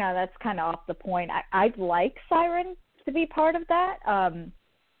 But, that's kind of off the point. I'd like Siren to be part of that.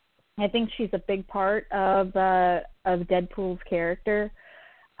 I think she's a big part of Deadpool's character.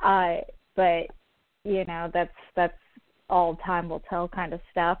 But, that's all time will tell kind of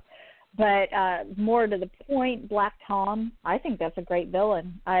stuff. But more to the point, Black Tom, I think that's a great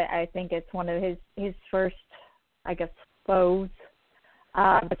villain. I think it's one of his first, I guess, foes,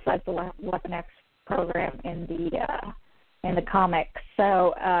 besides the Weapon X program in the comics.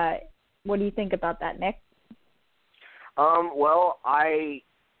 So what do you think about that, Nick? Well, I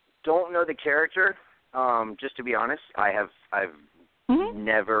don't know the character. Just to be honest, I've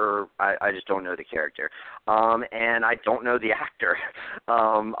never. I just don't know the character, and I don't know the actor.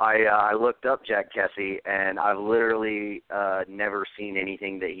 I looked up Jack Kesey, and I've literally never seen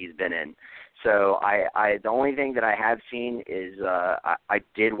anything that he's been in. So the only thing that I have seen is I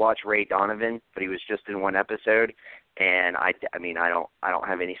did watch Ray Donovan, but he was just in one episode, and I don't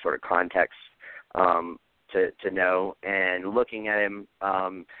have any sort of context to know. And looking at him,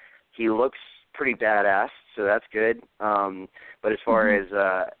 he looks pretty badass, so that's good. But as far as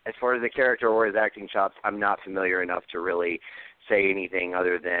the character or his acting chops, I'm not familiar enough to really say anything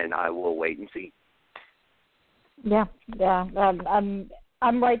other than I will wait and see. Yeah.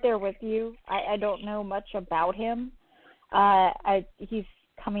 I'm right there with you. I don't know much about him. He's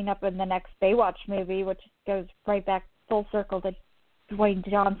coming up in the next Baywatch movie, which goes right back full circle to Dwayne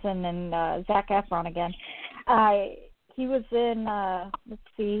Johnson and Zac Efron again. He was in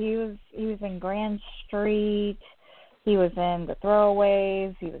he was in Grand Street. He was in The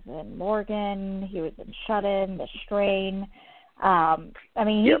Throwaways. He was in Morgan. He was in Shut In, The Strain.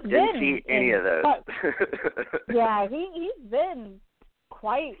 He's didn't see any of those. Yeah, he's been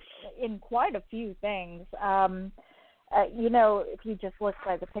quite a few things. If you just look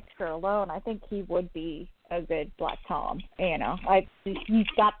by the picture alone, I think he would be a good Black Tom. He's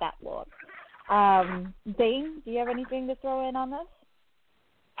got that look. Dane, do you have anything to throw in on this?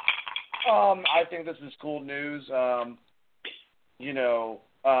 I think this is cool news.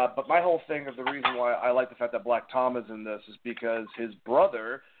 But my whole thing of the reason why I like the fact that Black Tom is in this is because his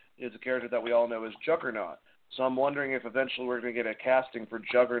brother is a character that we all know as Juggernaut. So I'm wondering if eventually we're going to get a casting for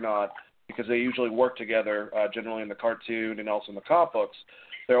Juggernaut, because they usually work together, generally in the cartoon and also in the comic books.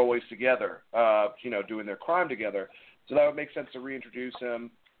 They're always together, doing their crime together. So that would make sense to reintroduce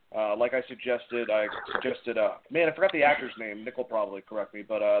him. Like I suggested, I forgot the actor's name. Nick will probably correct me,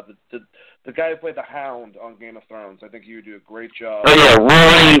 but the guy who played the Hound on Game of Thrones, I think he would do a great job. Oh yeah,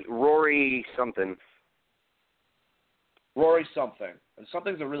 Rory something. Rory something.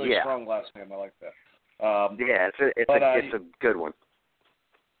 Something's a really strong last name. I like that. It's a good one.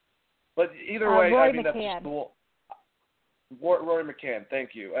 But either way, Rory that's McCann. just cool. Rory McCann,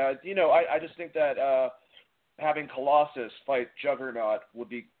 thank you. I just think that having Colossus fight Juggernaut would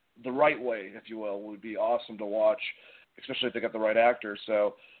be the right way, if you will, would be awesome to watch, especially if they got the right actor.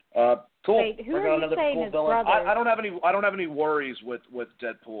 So, cool. Wait, who are you saying cool is villain. brothers? I don't have any worries with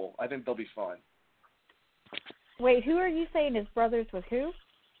Deadpool. I think they'll be fine. Wait, who are you saying is brothers with who?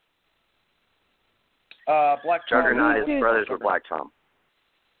 Black Tom. Juggernaut is brothers with Black Tom.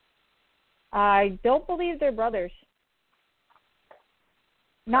 I don't believe they're brothers.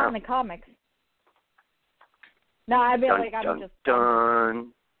 Not in the comics. No, I mean, I'm just.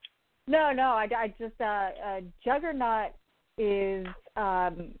 Dun. No, I just. Juggernaut is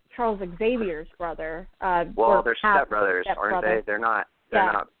Charles Xavier's brother. Well, they're stepbrothers, aren't they? They're not.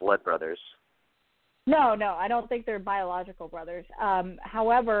 They're not blood brothers. No, I don't think they're biological brothers.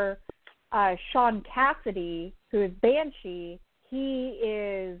 However, Sean Cassidy, who is Banshee, he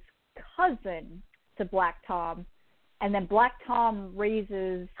is cousin to Black Tom, and then Black Tom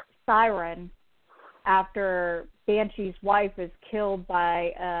raises Siren after Banshee's wife is killed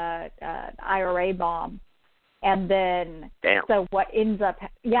by an IRA bomb, and then so what ends up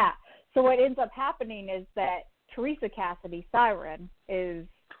happening is that Teresa Cassidy, Siren, is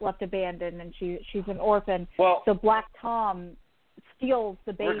left abandoned, and she's an orphan. Well, so Black Tom steals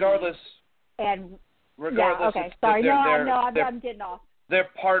the baby. Regardless. I'm getting off. They're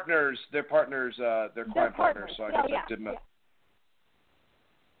partners. They're crime partners. So I didn't know.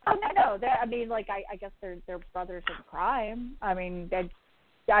 Oh no. I guess they're brothers in crime. I mean,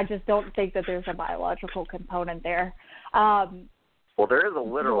 I just don't think that there's a biological component there. Well, there is a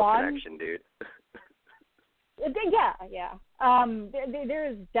literal connection, dude. Yeah. There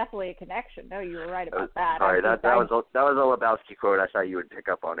is definitely a connection. No, you were right about that. Sorry, that was a Lebowski quote. I thought you would pick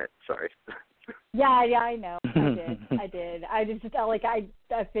up on it. Sorry. Yeah, I know. I did. I just I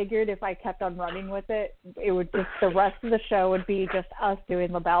figured if I kept on running with it, it would just the rest of the show would be just us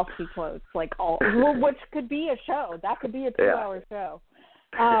doing Lebowski quotes, which could be a show. That could be a 2-hour show.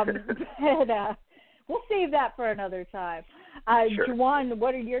 But we'll save that for another time. Sure. Juwan,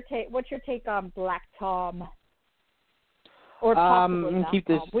 what's your take on Black Tom? Or possibly not keep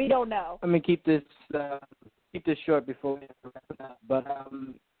this. Tom. We don't know. I'm gonna keep this short before we wrap it up. But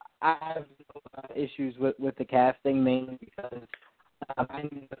I have issues with the casting, mainly because I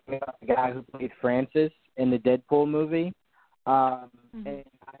knew the guy who played Francis in the Deadpool movie, and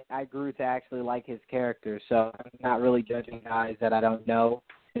I grew to actually like his character. So I'm not really judging guys that I don't know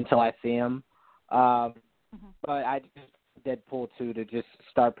until I see him. But I just Deadpool 2 to just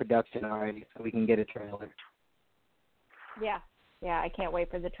start production already, so we can get a trailer. Yeah, I can't wait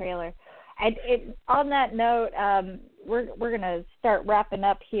for the trailer. And on that note, we're gonna start wrapping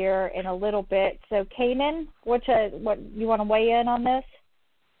up here in a little bit. So, Kanan, what you want to weigh in on this?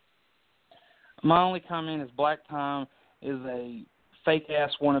 My only comment is Black Tom is a fake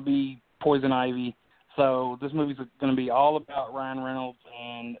ass wannabe Poison Ivy. So this movie's going to be all about Ryan Reynolds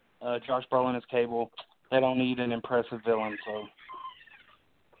and Josh Brolin as Cable. They don't need an impressive villain. So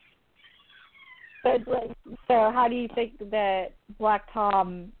how do you think that Black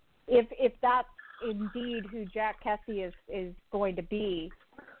Tom, if that's indeed who Jack Kesey is going to be,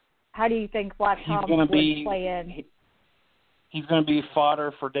 how do you think Black Tom would play in? He's going to be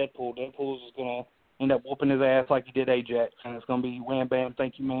fodder for Deadpool. Deadpool is going to end up whooping his ass like he did Ajax, and it's going to be wham bam,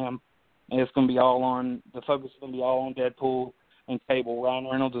 thank you ma'am, and it's going to be the focus is going to be all on Deadpool and Cable. Ryan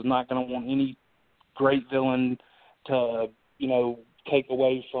Reynolds is not going to want any great villain to take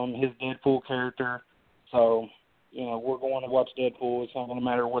away from his Deadpool character. So, we're going to watch Deadpool. It's not going to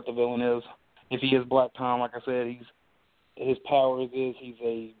matter what the villain is. If he is Black Tom, like I said, his power is he's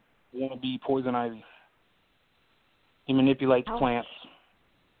a wannabe Poison Ivy. He manipulates plants.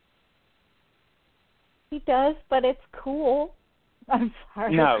 He does, but it's cool. I'm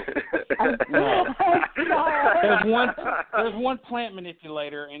sorry. No. No. I'm sorry. There's one plant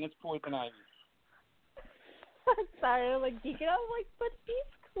manipulator, and it's poison ivy. I'm sorry. I'm like, you know, like, but he's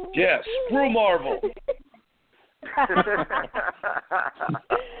cool. Yes, screw Marvel.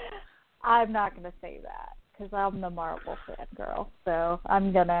 I'm not gonna say that because I'm the Marvel fan girl. So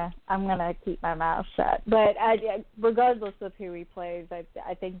I'm gonna keep my mouth shut. But regardless of who he plays,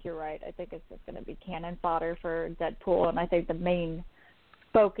 I think you're right. I think it's just gonna be cannon fodder for Deadpool, and I think the main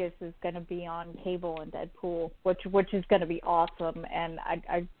focus is gonna be on Cable and Deadpool, which is gonna be awesome. And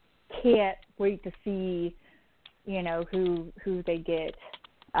I can't wait to see, you know, who they get.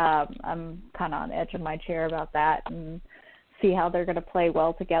 I'm kind of on the edge of my chair about that and see how they're going to play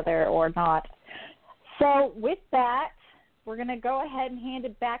well together or not. So with that, we're going to go ahead and hand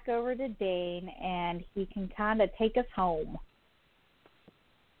it back over to Dane, and he can kind of take us home.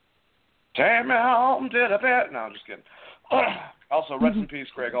 Take me home to the bed. No, I'm just kidding. Also, rest in peace,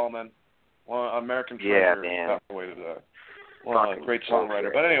 Greg Allman. One American treasure. Yeah, man. Passed away today. Well, a great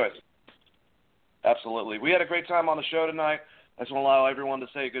songwriter. But anyways, absolutely. We had a great time on the show tonight. I just want to allow everyone to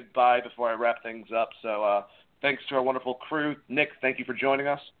say goodbye before I wrap things up. So thanks to our wonderful crew. Nick, thank you for joining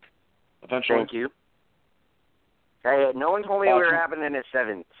us. Eventually. Thank you. Hey, no one told me we were happening at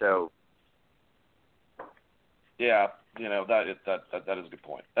 7, so. Yeah, you know, that is a good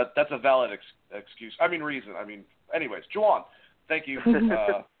point. That's a valid excuse. I mean, reason. I mean, anyways, Juwan, thank you for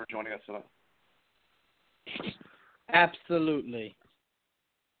joining us tonight. Absolutely.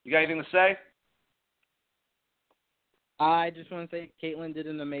 You got anything to say? I just want to say Caitlin did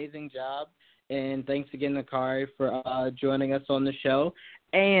an amazing job, and thanks again to Kari for joining us on the show.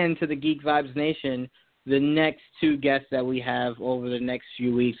 And to the Geek Vibes Nation, the next 2 guests that we have over the next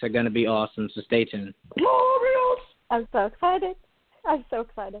few weeks are going to be awesome, so stay tuned. Glorious! I'm so excited.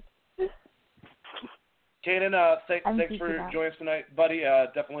 Kaden, thanks for joining us tonight, buddy.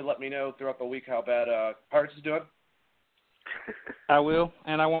 Definitely let me know throughout the week how bad Pirates is doing. I will,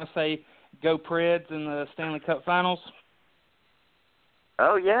 and I want to say go Preds in the Stanley Cup Finals.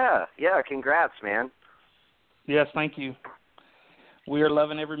 Oh, yeah. Yeah, congrats, man. Yes, thank you. We are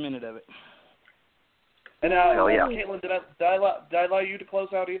loving every minute of it. And yeah. Caitlin, did I allow you to close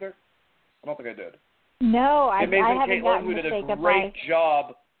out either? I don't think I did. No, I haven't Caitlin, gotten who to did say a goodbye.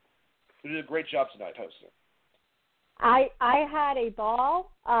 Who did a great job tonight hosting. I had a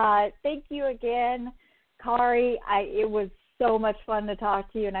ball. Thank you again, Kari. It was so much fun to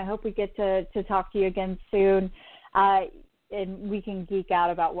talk to you, and I hope we get to talk to you again soon. And we can geek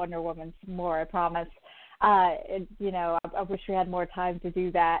out about Wonder Woman some more, I promise. You know, I wish we had more time to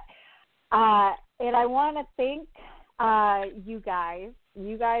do that. And I want to thank you guys.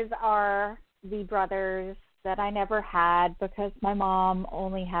 You guys are the brothers that I never had because my mom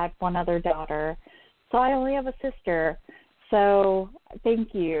only had one other daughter. So I only have a sister. So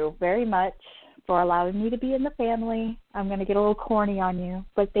thank you very much for allowing me to be in the family. I'm going to get a little corny on you,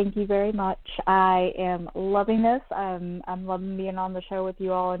 but thank you very much. I am loving this. I'm loving being on the show with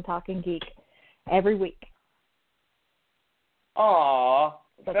you all and talking geek every week. Aw,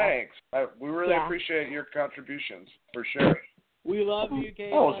 thanks. We really appreciate your contributions, for sure. We love you,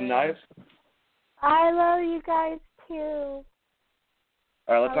 Caitlin. That was nice. I love you guys, too.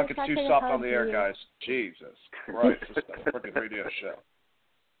 All right, let's not get too soft on the air, guys. Jesus Christ, this is a freaking radio show.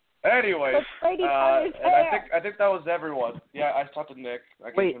 Anyways, and I think that was everyone. Yeah, I talked to Nick. I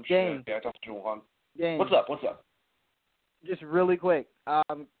gave him shit. Yeah, I talked to Juwan. What's up? Just really quick.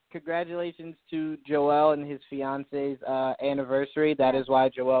 Congratulations to Joel and his fiance's anniversary. That is why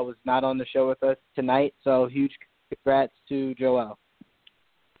Joel was not on the show with us tonight. So huge congrats to Joel.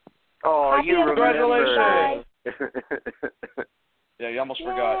 Oh, Happy you remember. Yeah, you almost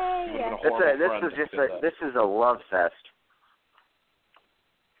forgot. You would have been a horrible friend. This is a love fest.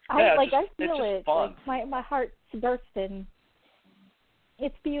 I feel it. Fun. Like my heart's bursting.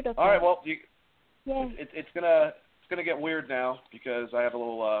 It's beautiful. All right, well, Yay. it's gonna get weird now because I have a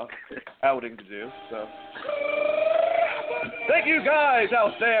little outing to do. So, thank you guys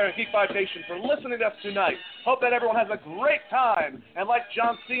out there in Geek Vibe Nation for listening to us tonight. Hope that everyone has a great time. And like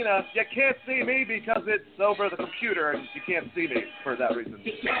John Cena, you can't see me because it's over the computer and you can't see me for that reason.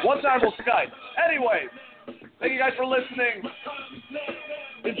 One time we'll Skype. Anyways, thank you guys for listening.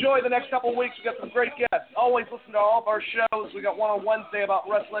 Enjoy the next couple of weeks. We got some great guests. Always listen to all of our shows. We got one on Wednesday about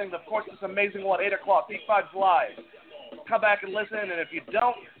wrestling. Of course, this amazing one, 8 o'clock, Geek Vibes Live. Come back and listen, and if you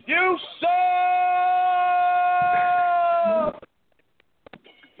don't, you suck!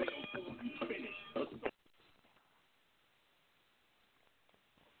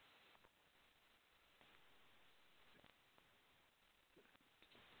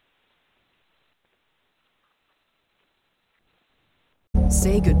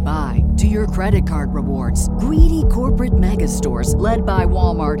 Say goodbye to your credit card rewards. Greedy corporate mega stores, led by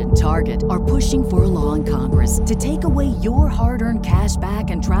Walmart and Target, are pushing for a law in Congress to take away your hard-earned cash back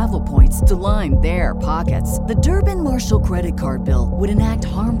and travel points to line their pockets. The Durbin-Marshall credit card bill would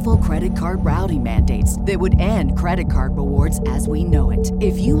enact harmful credit card routing mandates that would end credit card rewards as we know it.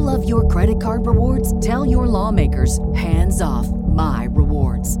 If you love your credit card rewards, tell your lawmakers, hands off my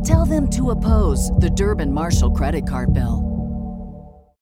rewards. Tell them to oppose the Durbin-Marshall credit card bill.